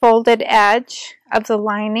this folded edge of the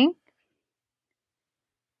lining.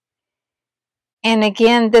 And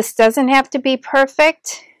again, this doesn't have to be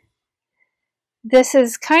perfect. This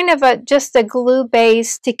is kind of just a glue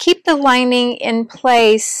base to keep the lining in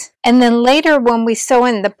place, and then later when we sew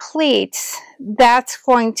in the pleats, that's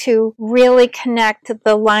going to really connect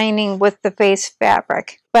the lining with the base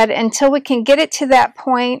fabric. But until we can get it to that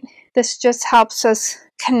point, this just helps us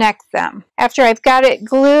connect them. After I've got it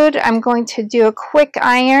glued, I'm going to do a quick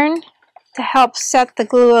iron to help set the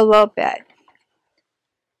glue a little bit.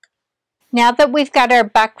 Now that we've got our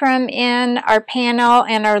buckram in, our panel,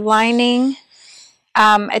 and our lining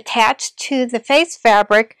attached to the face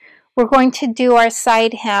fabric, we're going to do our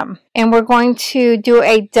side hem, and we're going to do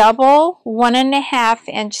a double 1.5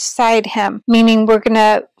 inch side hem, meaning we're going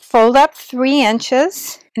to fold up 3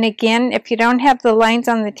 inches. And again, if you don't have the lines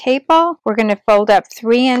on the table, we're going to fold up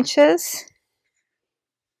 3 inches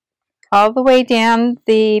all the way down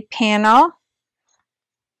the panel.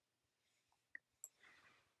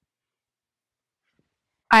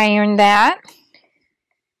 Iron that.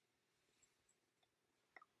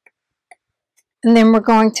 And then we're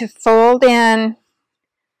going to fold in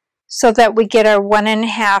so that we get our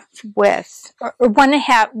 1.5 width, or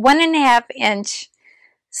 1.5 inch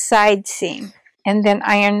side seam. And then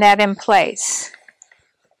iron that in place.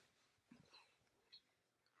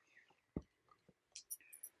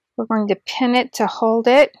 We're going to pin it to hold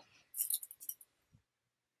it.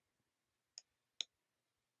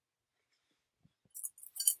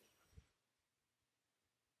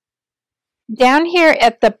 Down here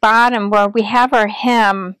at the bottom where we have our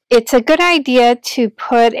hem, it's a good idea to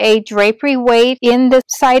put a drapery weight in the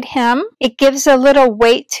side hem. It gives a little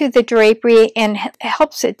weight to the drapery and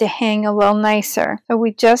helps it to hang a little nicer. So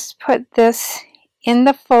we just put this in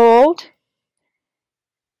the fold.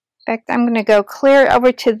 In fact, I'm going to go clear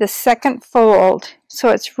over to the second fold so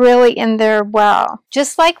it's really in there well.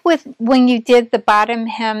 Just like with when you did the bottom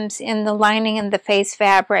hems in the lining and the face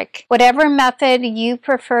fabric, whatever method you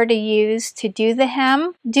prefer to use to do the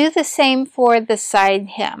hem, do the same for the side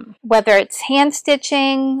hem. Whether it's hand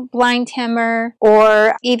stitching, blind hemmer,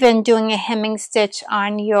 or even doing a hemming stitch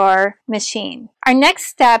on your machine. Our next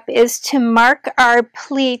step is to mark our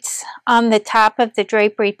pleats on the top of the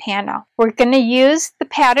drapery panel. We're going to use the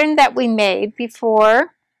pattern that we made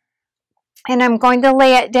before, and I'm going to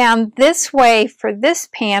lay it down this way for this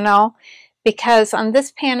panel because on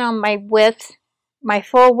this panel my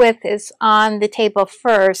full width is on the table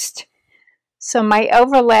first, so my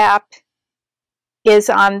overlap is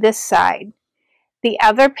on this side. The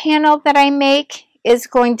other panel that I make is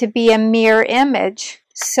going to be a mirror image,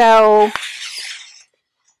 so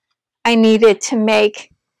I needed to make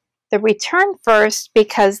the return first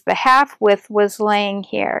because the half width was laying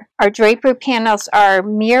here. Our drapery panels are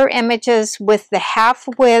mirror images with the half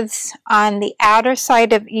widths on the outer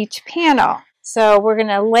side of each panel. So we're going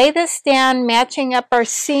to lay this down, matching up our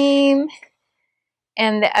seam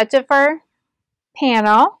and the edge of our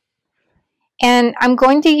panel. And I'm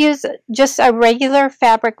going to use just a regular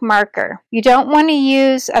fabric marker. You don't want to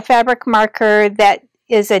use a fabric marker that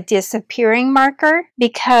is a disappearing marker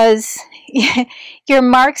because your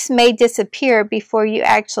marks may disappear before you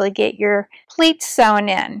actually get your pleats sewn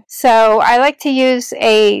in. So I like to use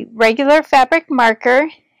a regular fabric marker.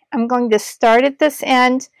 I'm going to start at this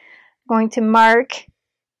end. I'm going to mark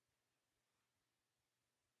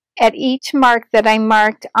at each mark that I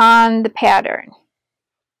marked on the pattern.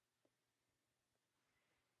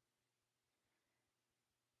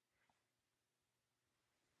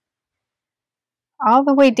 All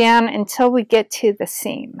the way down until we get to the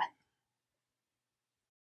seam.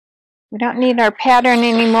 We don't need our pattern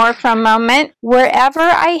anymore for a moment. Wherever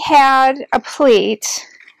I had a pleat,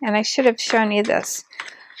 and I should have shown you this,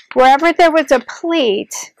 wherever there was a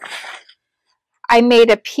pleat, I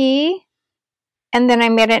made a P and then I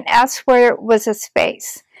made an S where it was a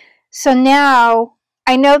space. So now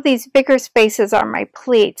I know these bigger spaces are my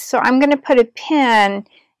pleats, so I'm going to put a pin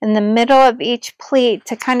in the middle of each pleat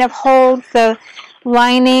to kind of hold the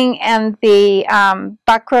lining and the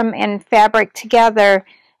buckram and fabric together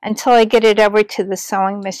until I get it over to the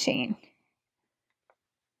sewing machine.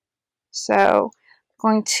 So I'm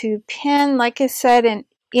going to pin, like I said,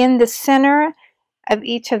 in the center of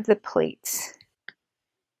each of the pleats.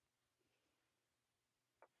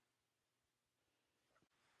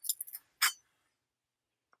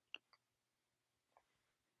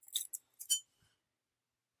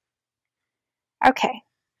 Okay.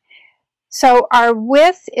 So our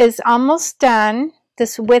width is almost done,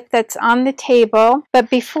 this width that's on the table, but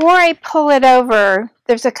before I pull it over,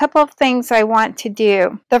 there's a couple of things I want to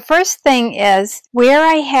do. The first thing is where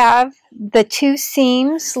I have the two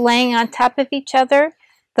seams laying on top of each other,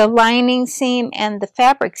 the lining seam and the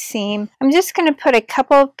fabric seam, I'm just going to put a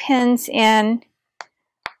couple of pins in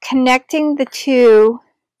connecting the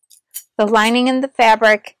lining and the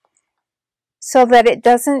fabric, so that it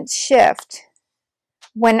doesn't shift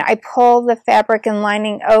when I pull the fabric and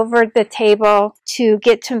lining over the table to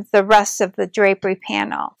get to the rest of the drapery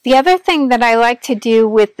panel. The other thing that I like to do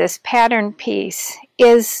with this pattern piece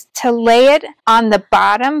is to lay it on the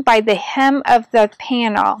bottom by the hem of the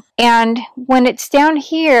panel. And when it's down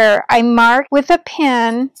here, I mark with a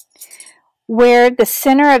pin where the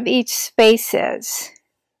center of each space is.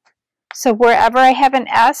 So wherever I have an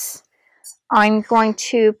S, I'm going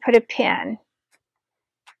to put a pin.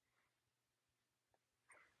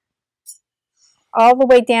 All the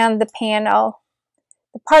way down the panel,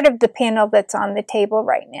 the part of the panel that's on the table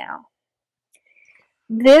right now.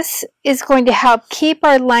 This is going to help keep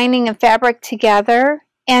our lining and fabric together,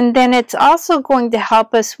 and then it's also going to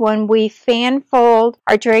help us when we fan fold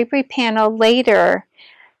our drapery panel later.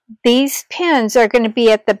 These pins are going to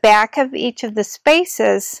be at the back of each of the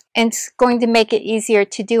spaces, and it's going to make it easier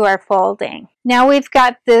to do our folding. Now we've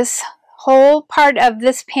got this whole part of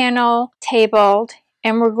this panel tabled,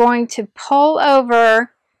 and we're going to pull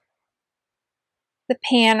over the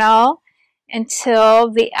panel until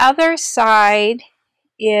the other side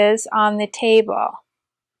is on the table.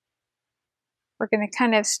 We're going to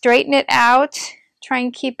kind of straighten it out, try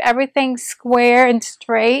and keep everything square and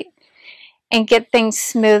straight, and get things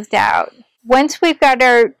smoothed out. Once we've got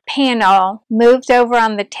our panel moved over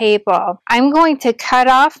on the table, I'm going to cut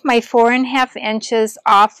off my 4.5 inches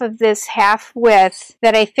off of this half width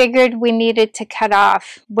that I figured we needed to cut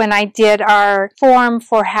off when I did our form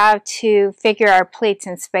for how to figure our pleats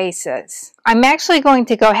and spaces. I'm actually going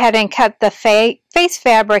to go ahead and cut the face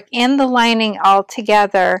fabric and the lining all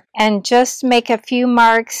together and just make a few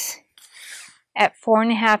marks at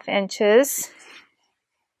 4.5 inches.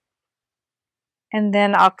 And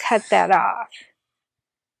then I'll cut that off.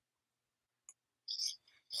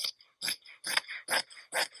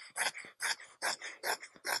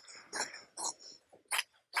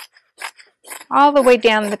 All the way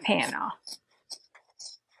down the panel.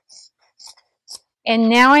 And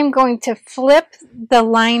now I'm going to flip the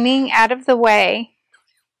lining out of the way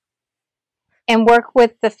and work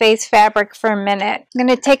with the face fabric for a minute. I'm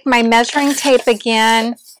going to take my measuring tape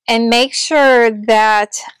again and make sure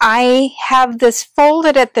that I have this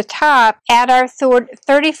folded at the top at our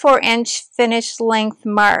 34-inch finished length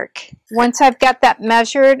mark. Once I've got that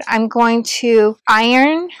measured, I'm going to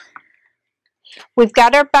iron. We've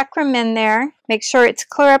got our buckram in there. Make sure it's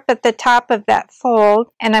clear up at the top of that fold,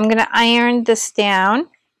 and I'm going to iron this down.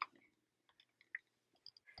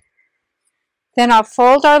 Then I'll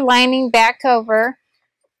fold our lining back over.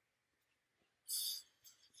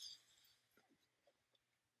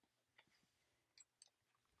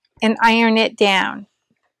 And iron it down.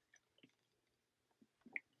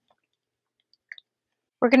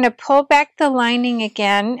 We're going to pull back the lining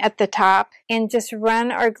again at the top and just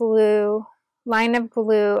run our line of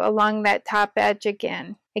glue along that top edge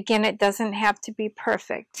again. Again, it doesn't have to be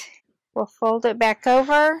perfect. We'll fold it back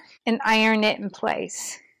over and iron it in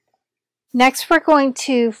place. Next, we're going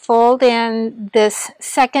to fold in this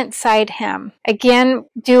second side hem. Again,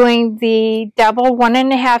 doing the double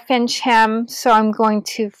 1.5 inch hem, so I'm going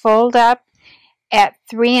to fold up at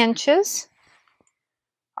 3 inches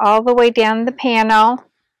all the way down the panel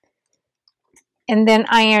and then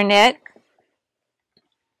iron it.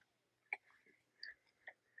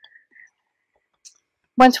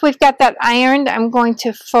 Once we've got that ironed, I'm going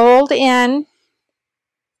to fold in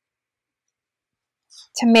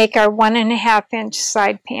to make our 1.5 inch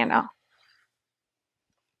side panel.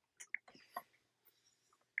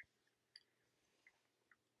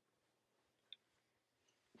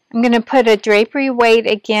 I'm going to put a drapery weight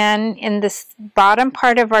again in this bottom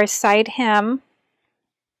part of our side hem,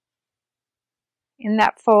 in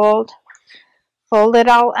that fold. Fold it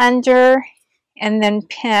all under and then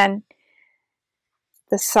pin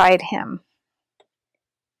the side hem.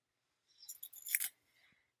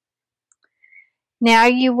 Now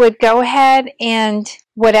you would go ahead and,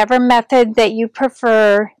 whatever method that you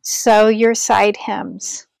prefer, sew your side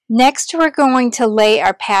hems. Next, we're going to lay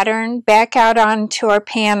our pattern back out onto our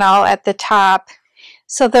panel at the top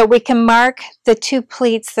so that we can mark the 2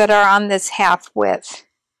 pleats that are on this half width.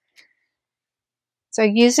 So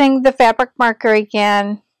using the fabric marker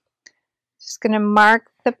again, just going to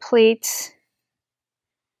mark the pleats.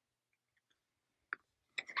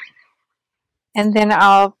 And then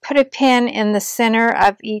I'll put a pin in the center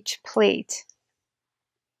of each pleat.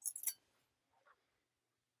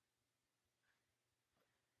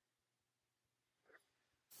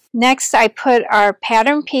 Next, I put our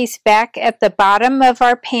pattern piece back at the bottom of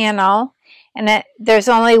our panel And there's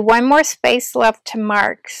only one more space left to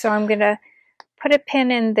mark, so I'm going to put a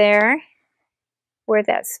pin in there where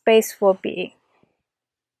that space will be.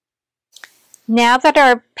 Now that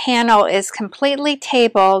our panel is completely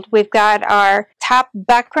tabled, we've got our top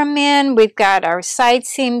buckram in, we've got our side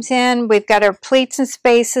seams in, we've got our pleats and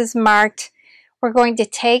spaces marked. We're going to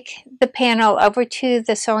take the panel over to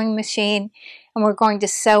the sewing machine and we're going to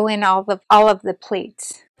sew in all of the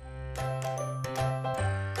pleats.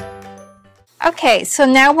 Okay, so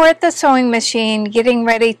now we're at the sewing machine getting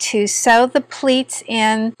ready to sew the pleats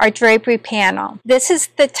in our drapery panel. This is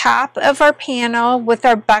the top of our panel with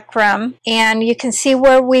our buckram, and you can see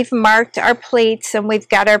where we've marked our pleats and we've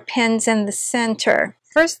got our pins in the center.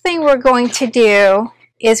 First thing we're going to do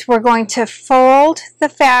is we're going to fold the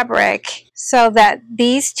fabric so that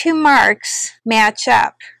these two marks match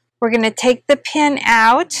up. We're going to take the pin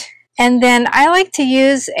out. And then I like to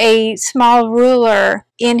use a small ruler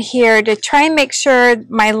in here to try and make sure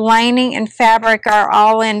my lining and fabric are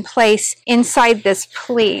all in place inside this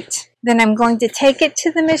pleat. Then I'm going to take it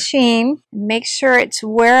to the machine, make sure it's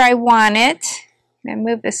where I want it. I'm going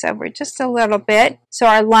to move this over just a little bit so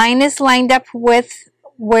our line is lined up with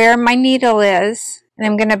where my needle is. And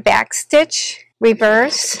I'm going to back stitch,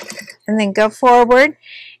 reverse, and then go forward.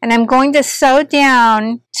 And I'm going to sew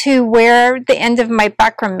down to where the end of my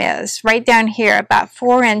buckram is, right down here, about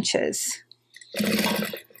 4 inches.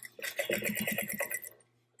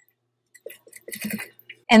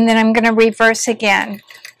 And then I'm going to reverse again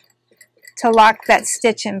to lock that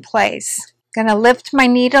stitch in place. I'm going to lift my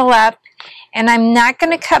needle up, and I'm not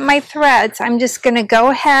going to cut my threads. I'm just going to go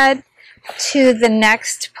ahead to the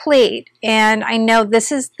next pleat. And I know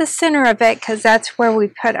this is the center of it because that's where we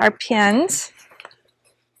put our pins.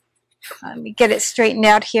 Let me get it straightened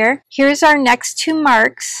out here. Here's our next 2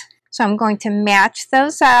 marks. So I'm going to match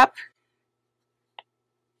those up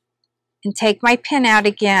and take my pin out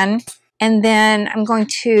again. And then I'm going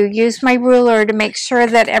to use my ruler to make sure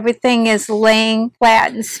that everything is laying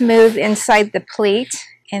flat and smooth inside the pleat.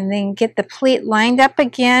 And then get the pleat lined up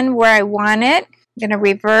again where I want it. I'm going to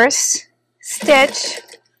reverse stitch.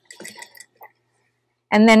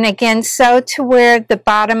 And then again sew to where the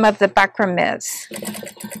bottom of the buckram is.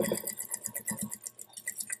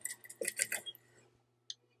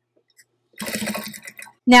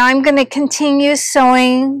 Now I'm going to continue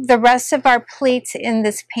sewing the rest of our pleats in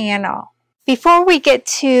this panel. Before we get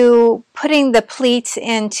to putting the pleats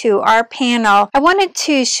into our panel, I wanted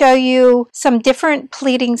to show you some different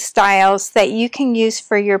pleating styles that you can use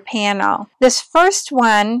for your panel. This first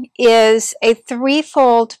one is a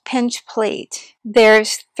 3-fold pinch pleat.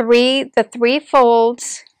 There's the 3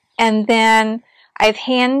 folds, and then I've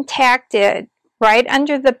hand tacked it right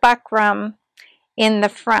under the buckram in the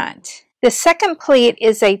front. The second pleat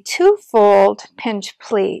is a 2-fold pinch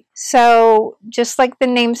pleat. So just like the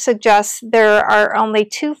name suggests, there are only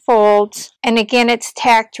 2 folds, and again it's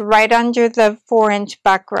tacked right under the 4-inch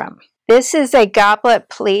buckram. This is a goblet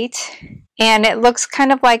pleat, and it looks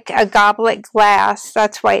kind of like a goblet glass.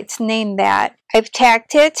 That's why it's named that. I've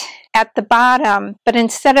tacked it at the bottom, but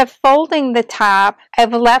instead of folding the top,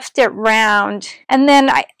 I've left it round. And then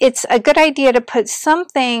it's a good idea to put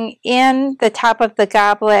something in the top of the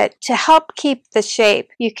goblet to help keep the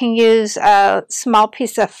shape. You can use a small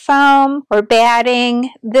piece of foam or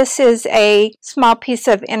batting. This is a small piece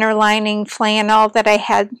of inner lining flannel that I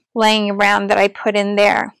had laying around that I put in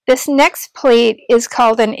there. This next pleat is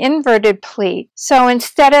called an inverted pleat. So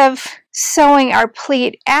instead of sewing our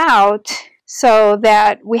pleat out so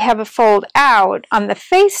that we have a fold out on the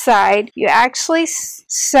face side, you actually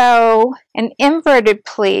sew an inverted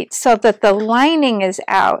pleat so that the lining is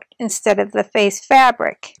out instead of the face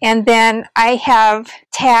fabric. And then I have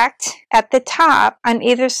tacked at the top on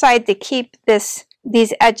either side to keep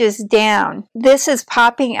these edges down. This is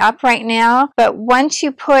popping up right now, but once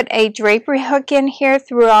you put a drapery hook in here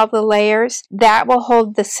through all the layers, that will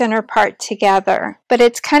hold the center part together. But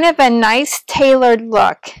it's kind of a nice tailored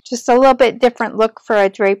look, just a little bit different look for a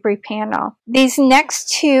drapery panel. These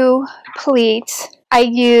next 2 pleats, I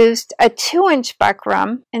used a 2-inch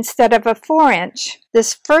buckram instead of a 4-inch.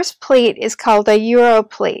 This first pleat is called a Euro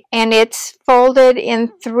pleat, and it's folded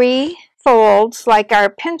in 3 folds like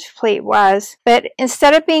our pinch pleat was, but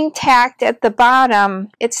instead of being tacked at the bottom,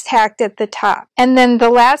 it's tacked at the top. And then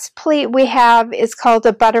the last pleat we have is called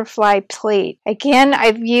a butterfly pleat. Again,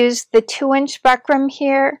 I've used the 2-inch buckram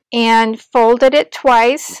here and folded it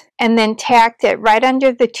twice, and then tacked it right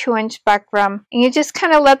under the 2-inch buckram. And you just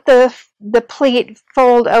kind of let the pleat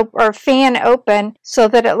fold or fan open so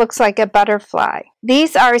that it looks like a butterfly.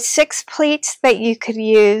 These are 6 pleats that you could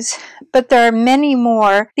use, but there are many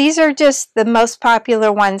more. These are just the most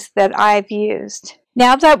popular ones that I've used.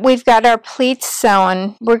 Now that we've got our pleats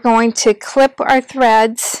sewn, we're going to clip our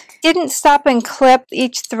threads. Didn't stop and clip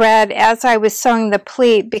each thread as I was sewing the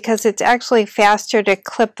pleat because it's actually faster to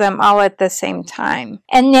clip them all at the same time.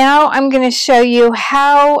 And now I'm going to show you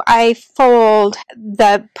how I fold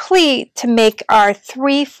the pleat to make our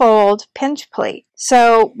 3-fold pinch pleat.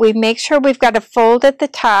 So we make sure we've got a fold at the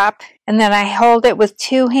top, and then I hold it with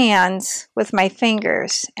 2 hands with my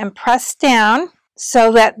fingers and press down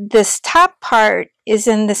so that this top part is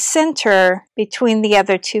in the center between the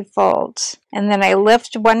other 2 folds. And then I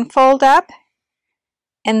lift one fold up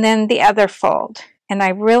and then the other fold. And I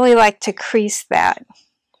really like to crease that.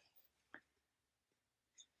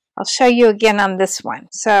 I'll show you again on this one.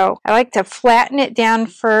 So I like to flatten it down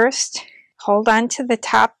first, hold on to the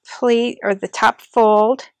top pleat or the top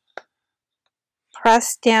fold,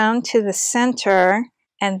 press down to the center,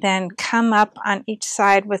 and then come up on each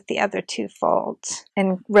side with the other 2 folds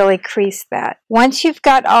and really crease that. Once you've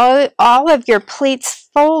got all of your pleats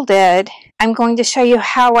folded, I'm going to show you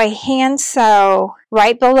how I hand sew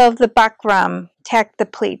right below the buckram, tack the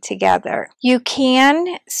pleat together. You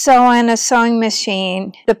can sew on a sewing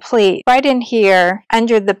machine the pleat right in here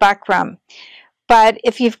under the buckram. But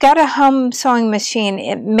if you've got a home sewing machine,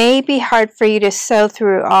 it may be hard for you to sew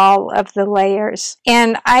through all of the layers.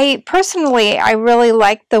 And I really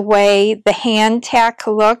like the way the hand tack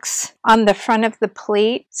looks on the front of the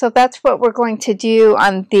pleat. So that's what we're going to do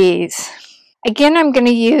on these. Again, I'm going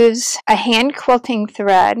to use a hand quilting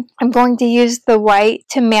thread. I'm going to use the white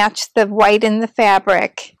to match the white in the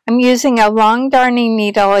fabric. I'm using a long darning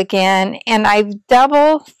needle again, and I've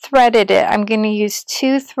double threaded it. I'm going to use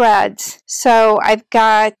 2 threads. So I've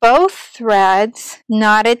got both threads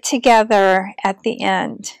knotted together at the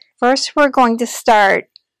end. First, we're going to start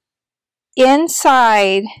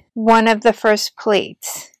inside one of the first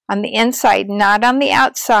pleats. On the inside, not on the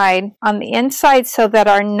outside, on the inside so that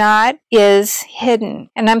our knot is hidden.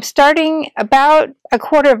 And I'm starting about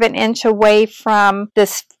 1/4 inch away from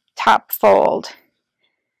this top fold.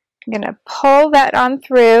 I'm going to pull that on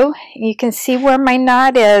through. You can see where my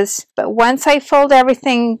knot is, but once I fold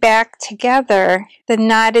everything back together, the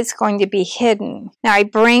knot is going to be hidden. Now I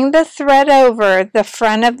bring the thread over the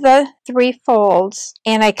front of the 3 folds,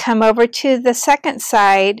 and I come over to the second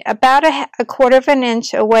side about 1/4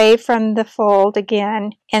 inch away from the fold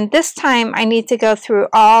again, and this time I need to go through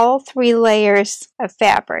all 3 layers of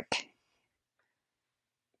fabric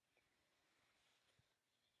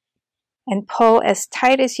and pull as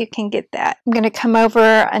tight as you can get that. I'm going to come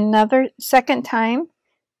over another second time,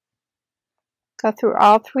 go through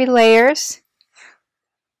all 3 layers,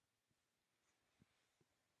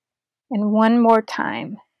 and one more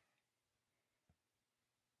time.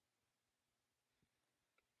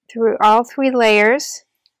 Through all 3 layers,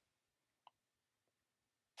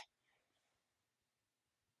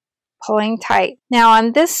 pulling tight. Now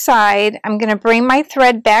on this side, I'm going to bring my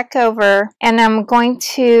thread back over, and I'm going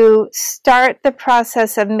to start the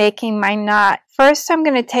process of making my knot. First, I'm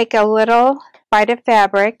going to take a little bite of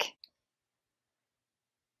fabric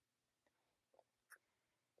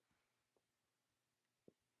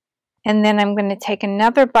and then I'm going to take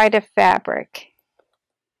another bite of fabric,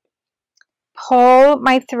 pull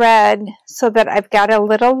my thread so that I've got a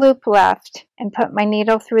little loop left, and put my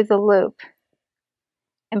needle through the loop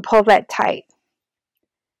and pull that tight.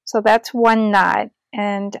 So that's one knot,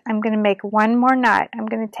 and I'm going to make one more knot. I'm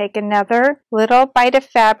going to take another little bite of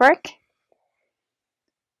fabric,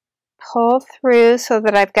 pull through so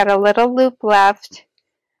that I've got a little loop left,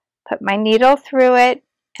 put my needle through it,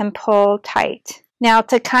 and pull tight. Now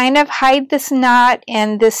to kind of hide this knot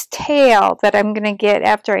and this tail that I'm going to get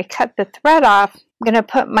after I cut the thread off, I'm going to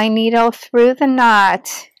put my needle through the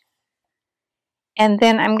knot, and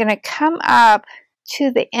then I'm going to come up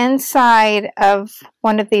to the inside of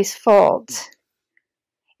one of these folds.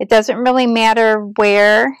 It doesn't really matter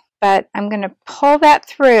where, but I'm going to pull that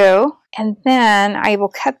through, and then I will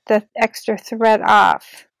cut the extra thread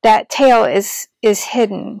off. That tail is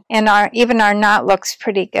hidden, and even our knot looks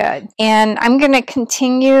pretty good. And I'm going to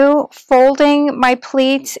continue folding my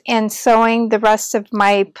pleats and sewing the rest of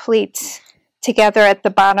my pleats together at the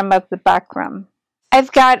bottom of the buckram.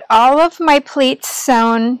 I've got all of my pleats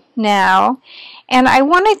sewn now, And I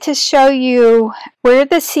wanted to show you where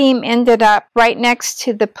the seam ended up right next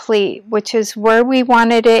to the pleat, which is where we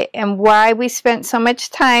wanted it and why we spent so much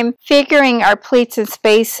time figuring our pleats and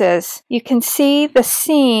spaces. You can see the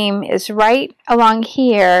seam is right along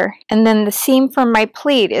here, and then the seam from my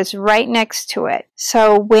pleat is right next to it.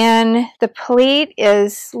 So when the pleat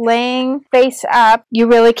is laying face up, you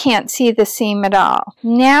really can't see the seam at all.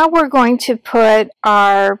 Now we're going to put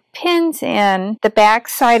our pins in the back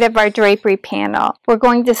side of our drapery panel. We're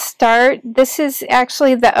going to start, this is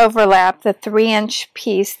actually the overlap, the 3-inch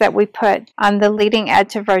piece that we put on the leading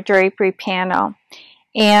edge of our drapery panel.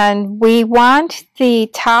 And we want the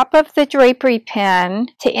top of the drapery pin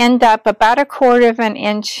to end up about 1/4 of an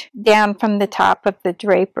inch down from the top of the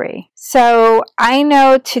drapery. So I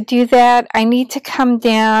know to do that, I need to come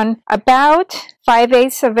down about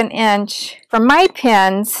 5/8 of an inch. For my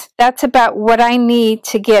pins, that's about what I need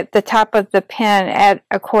to get the top of the pin at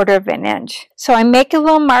 1/4 of an inch. So I make a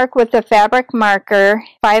little mark with a fabric marker,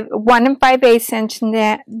 1 5/8 inch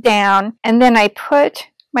down, and then I put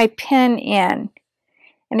my pin in.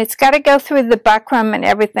 And it's got to go through the buckram and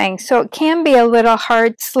everything, so it can be a little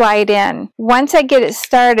hard to slide in. Once I get it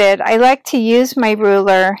started, I like to use my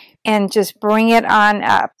ruler and just bring it on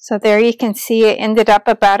up. So there you can see it ended up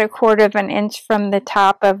about 1/4 of an inch from the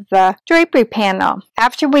top of the drapery panel.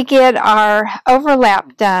 After we get our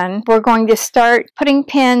overlap done, we're going to start putting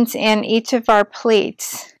pins in each of our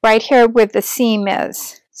pleats, right here where the seam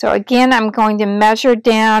is. So again, I'm going to measure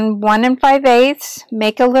down 1 5/8,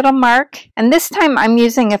 make a little mark, and this time I'm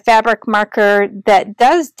using a fabric marker that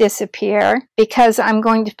does disappear because I'm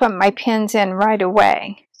going to put my pins in right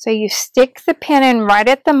away. So you stick the pin in right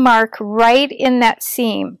at the mark, right in that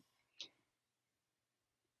seam,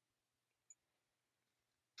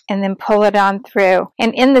 and then pull it on through.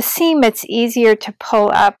 And in the seam, it's easier to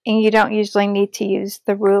pull up, and you don't usually need to use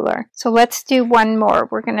the ruler. So let's do one more.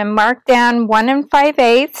 We're going to mark down 1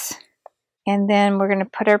 5/8, and then we're going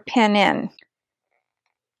to put our pin in.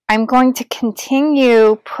 I'm going to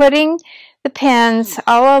continue putting the pins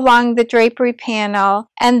all along the drapery panel,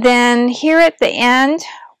 and then here at the end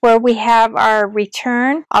where we have our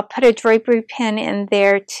return, I'll put a drapery pin in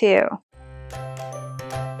there too.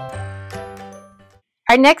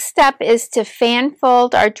 Our next step is to fan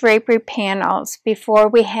fold our drapery panels before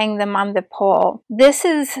we hang them on the pole. This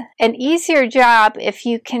is an easier job if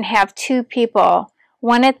you can have 2 people,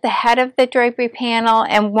 one at the head of the drapery panel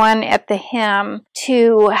and one at the hem,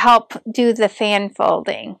 to help do the fan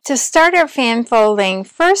folding. To start our fan folding,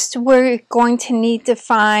 first we're going to need to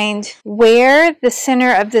find where the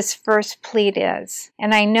center of this first pleat is.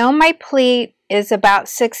 And I know my pleat is about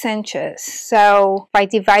 6 inches. So if I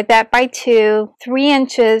divide that by 2, 3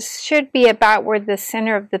 inches should be about where the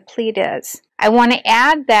center of the pleat is. I want to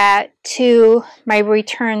add that to my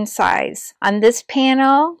return size. On this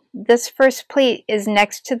panel, this first pleat is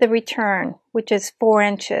next to the return, which is 4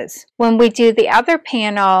 inches. When we do the other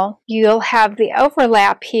panel, you'll have the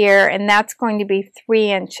overlap here, and that's going to be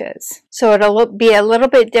 3 inches. So it'll be a little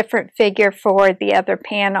bit different figure for the other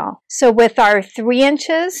panel. So with our 3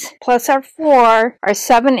 inches plus our 4, our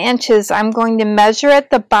 7 inches, I'm going to measure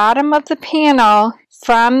at the bottom of the panel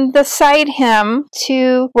from the side hem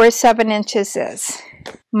to where 7 inches is.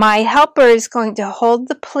 My helper is going to hold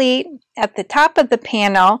the pleat at the top of the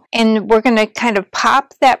panel, and we're going to kind of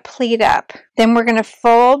pop that pleat up. Then we're going to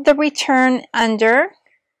fold the return under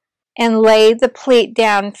and lay the pleat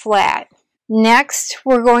down flat. Next,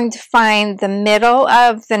 we're going to find the middle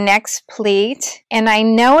of the next pleat, and I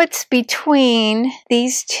know it's between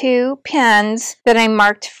these 2 pins that I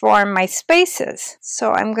marked for my spaces.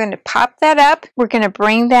 So I'm going to pop that up. We're going to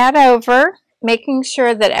bring that over, making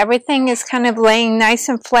sure that everything is kind of laying nice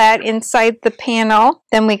and flat inside the panel.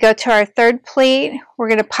 Then we go to our third pleat. We're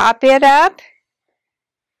going to pop it up,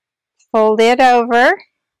 fold it over,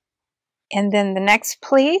 and then the next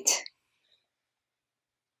pleat,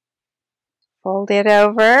 fold it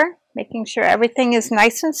over, making sure everything is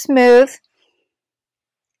nice and smooth.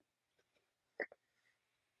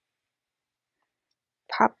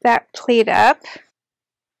 Pop that pleat up.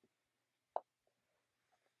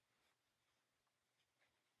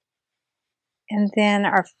 And then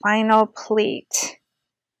our final pleat.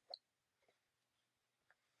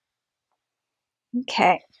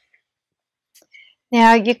 Okay.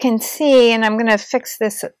 Now you can see, and I'm going to fix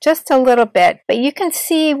this just a little bit, but you can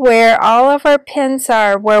see where all of our pins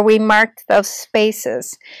are, where we marked those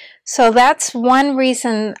spaces. So that's one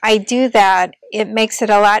reason I do that. It makes it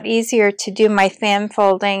a lot easier to do my fan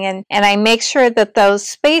folding, and I make sure that those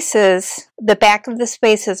spaces, the back of the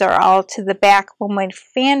spaces, are all to the back when we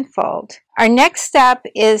fan fold. Our next step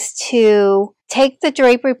is to take the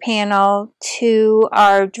drapery panel to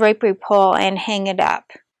our drapery pole and hang it up.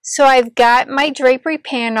 So I've got my drapery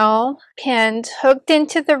panel pinned, hooked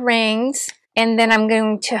into the rings, and then I'm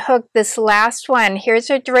going to hook this last one. Here's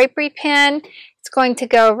our drapery pin. It's going to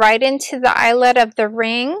go right into the eyelet of the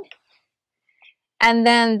ring. And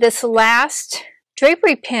then this last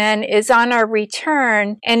drapery pin is on our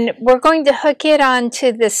return, and we're going to hook it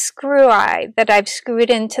onto this screw eye that I've screwed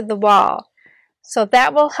into the wall. So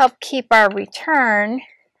that will help keep our return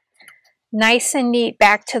nice and neat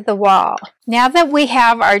back to the wall. Now that we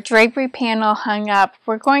have our drapery panel hung up,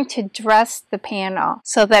 we're going to dress the panel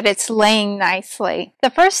so that it's laying nicely. The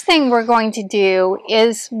first thing we're going to do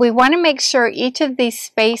is we want to make sure each of these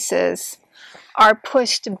spaces are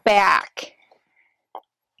pushed back.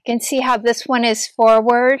 You can see how this one is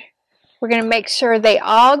forward. We're going to make sure they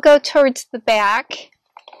all go towards the back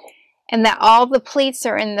and that all the pleats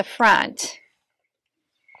are in the front.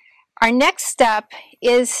 Our next step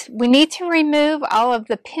is we need to remove all of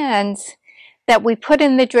the pins that we put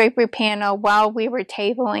in the drapery panel while we were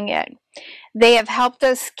tabling it. They have helped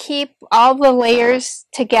us keep all the layers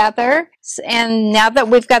together, and now that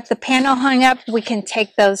we've got the panel hung up, we can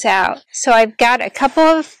take those out. So I've got a couple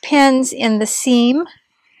of pins in the seam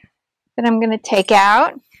that I'm going to take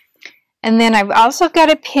out, and then I've also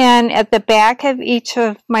got a pin at the back of each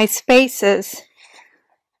of my spaces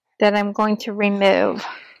that I'm going to remove.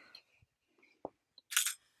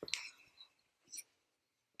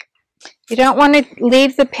 You don't want to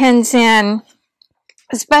leave the pins in,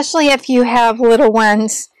 especially if you have little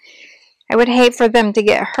ones. I would hate for them to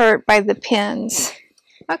get hurt by the pins.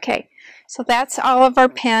 Okay, so that's all of our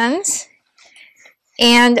pins.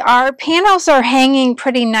 And our panels are hanging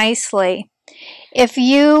pretty nicely. If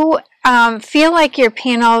you feel like your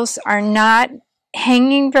panels are not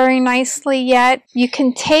hanging very nicely yet, you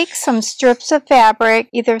can take some strips of fabric,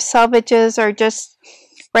 either selvages or just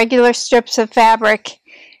regular strips of fabric,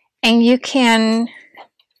 and you can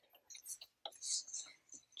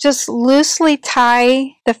just loosely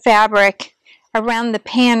tie the fabric around the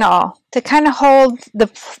panel to kind of hold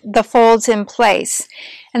the folds in place.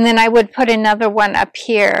 And then I would put another one up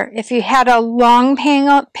here. If you had a long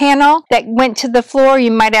panel that went to the floor,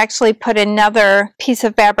 you might actually put another piece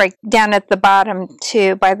of fabric down at the bottom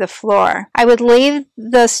too by the floor. I would leave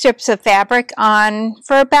the strips of fabric on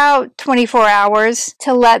for about 24 hours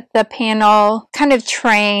to let the panel kind of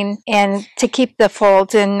train and to keep the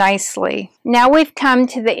folds in nicely. Now we've come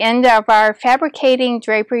to the end of our fabricating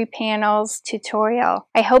drapery panels tutorial.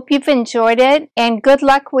 I hope you've enjoyed it, and good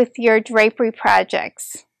luck with your drapery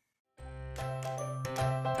projects.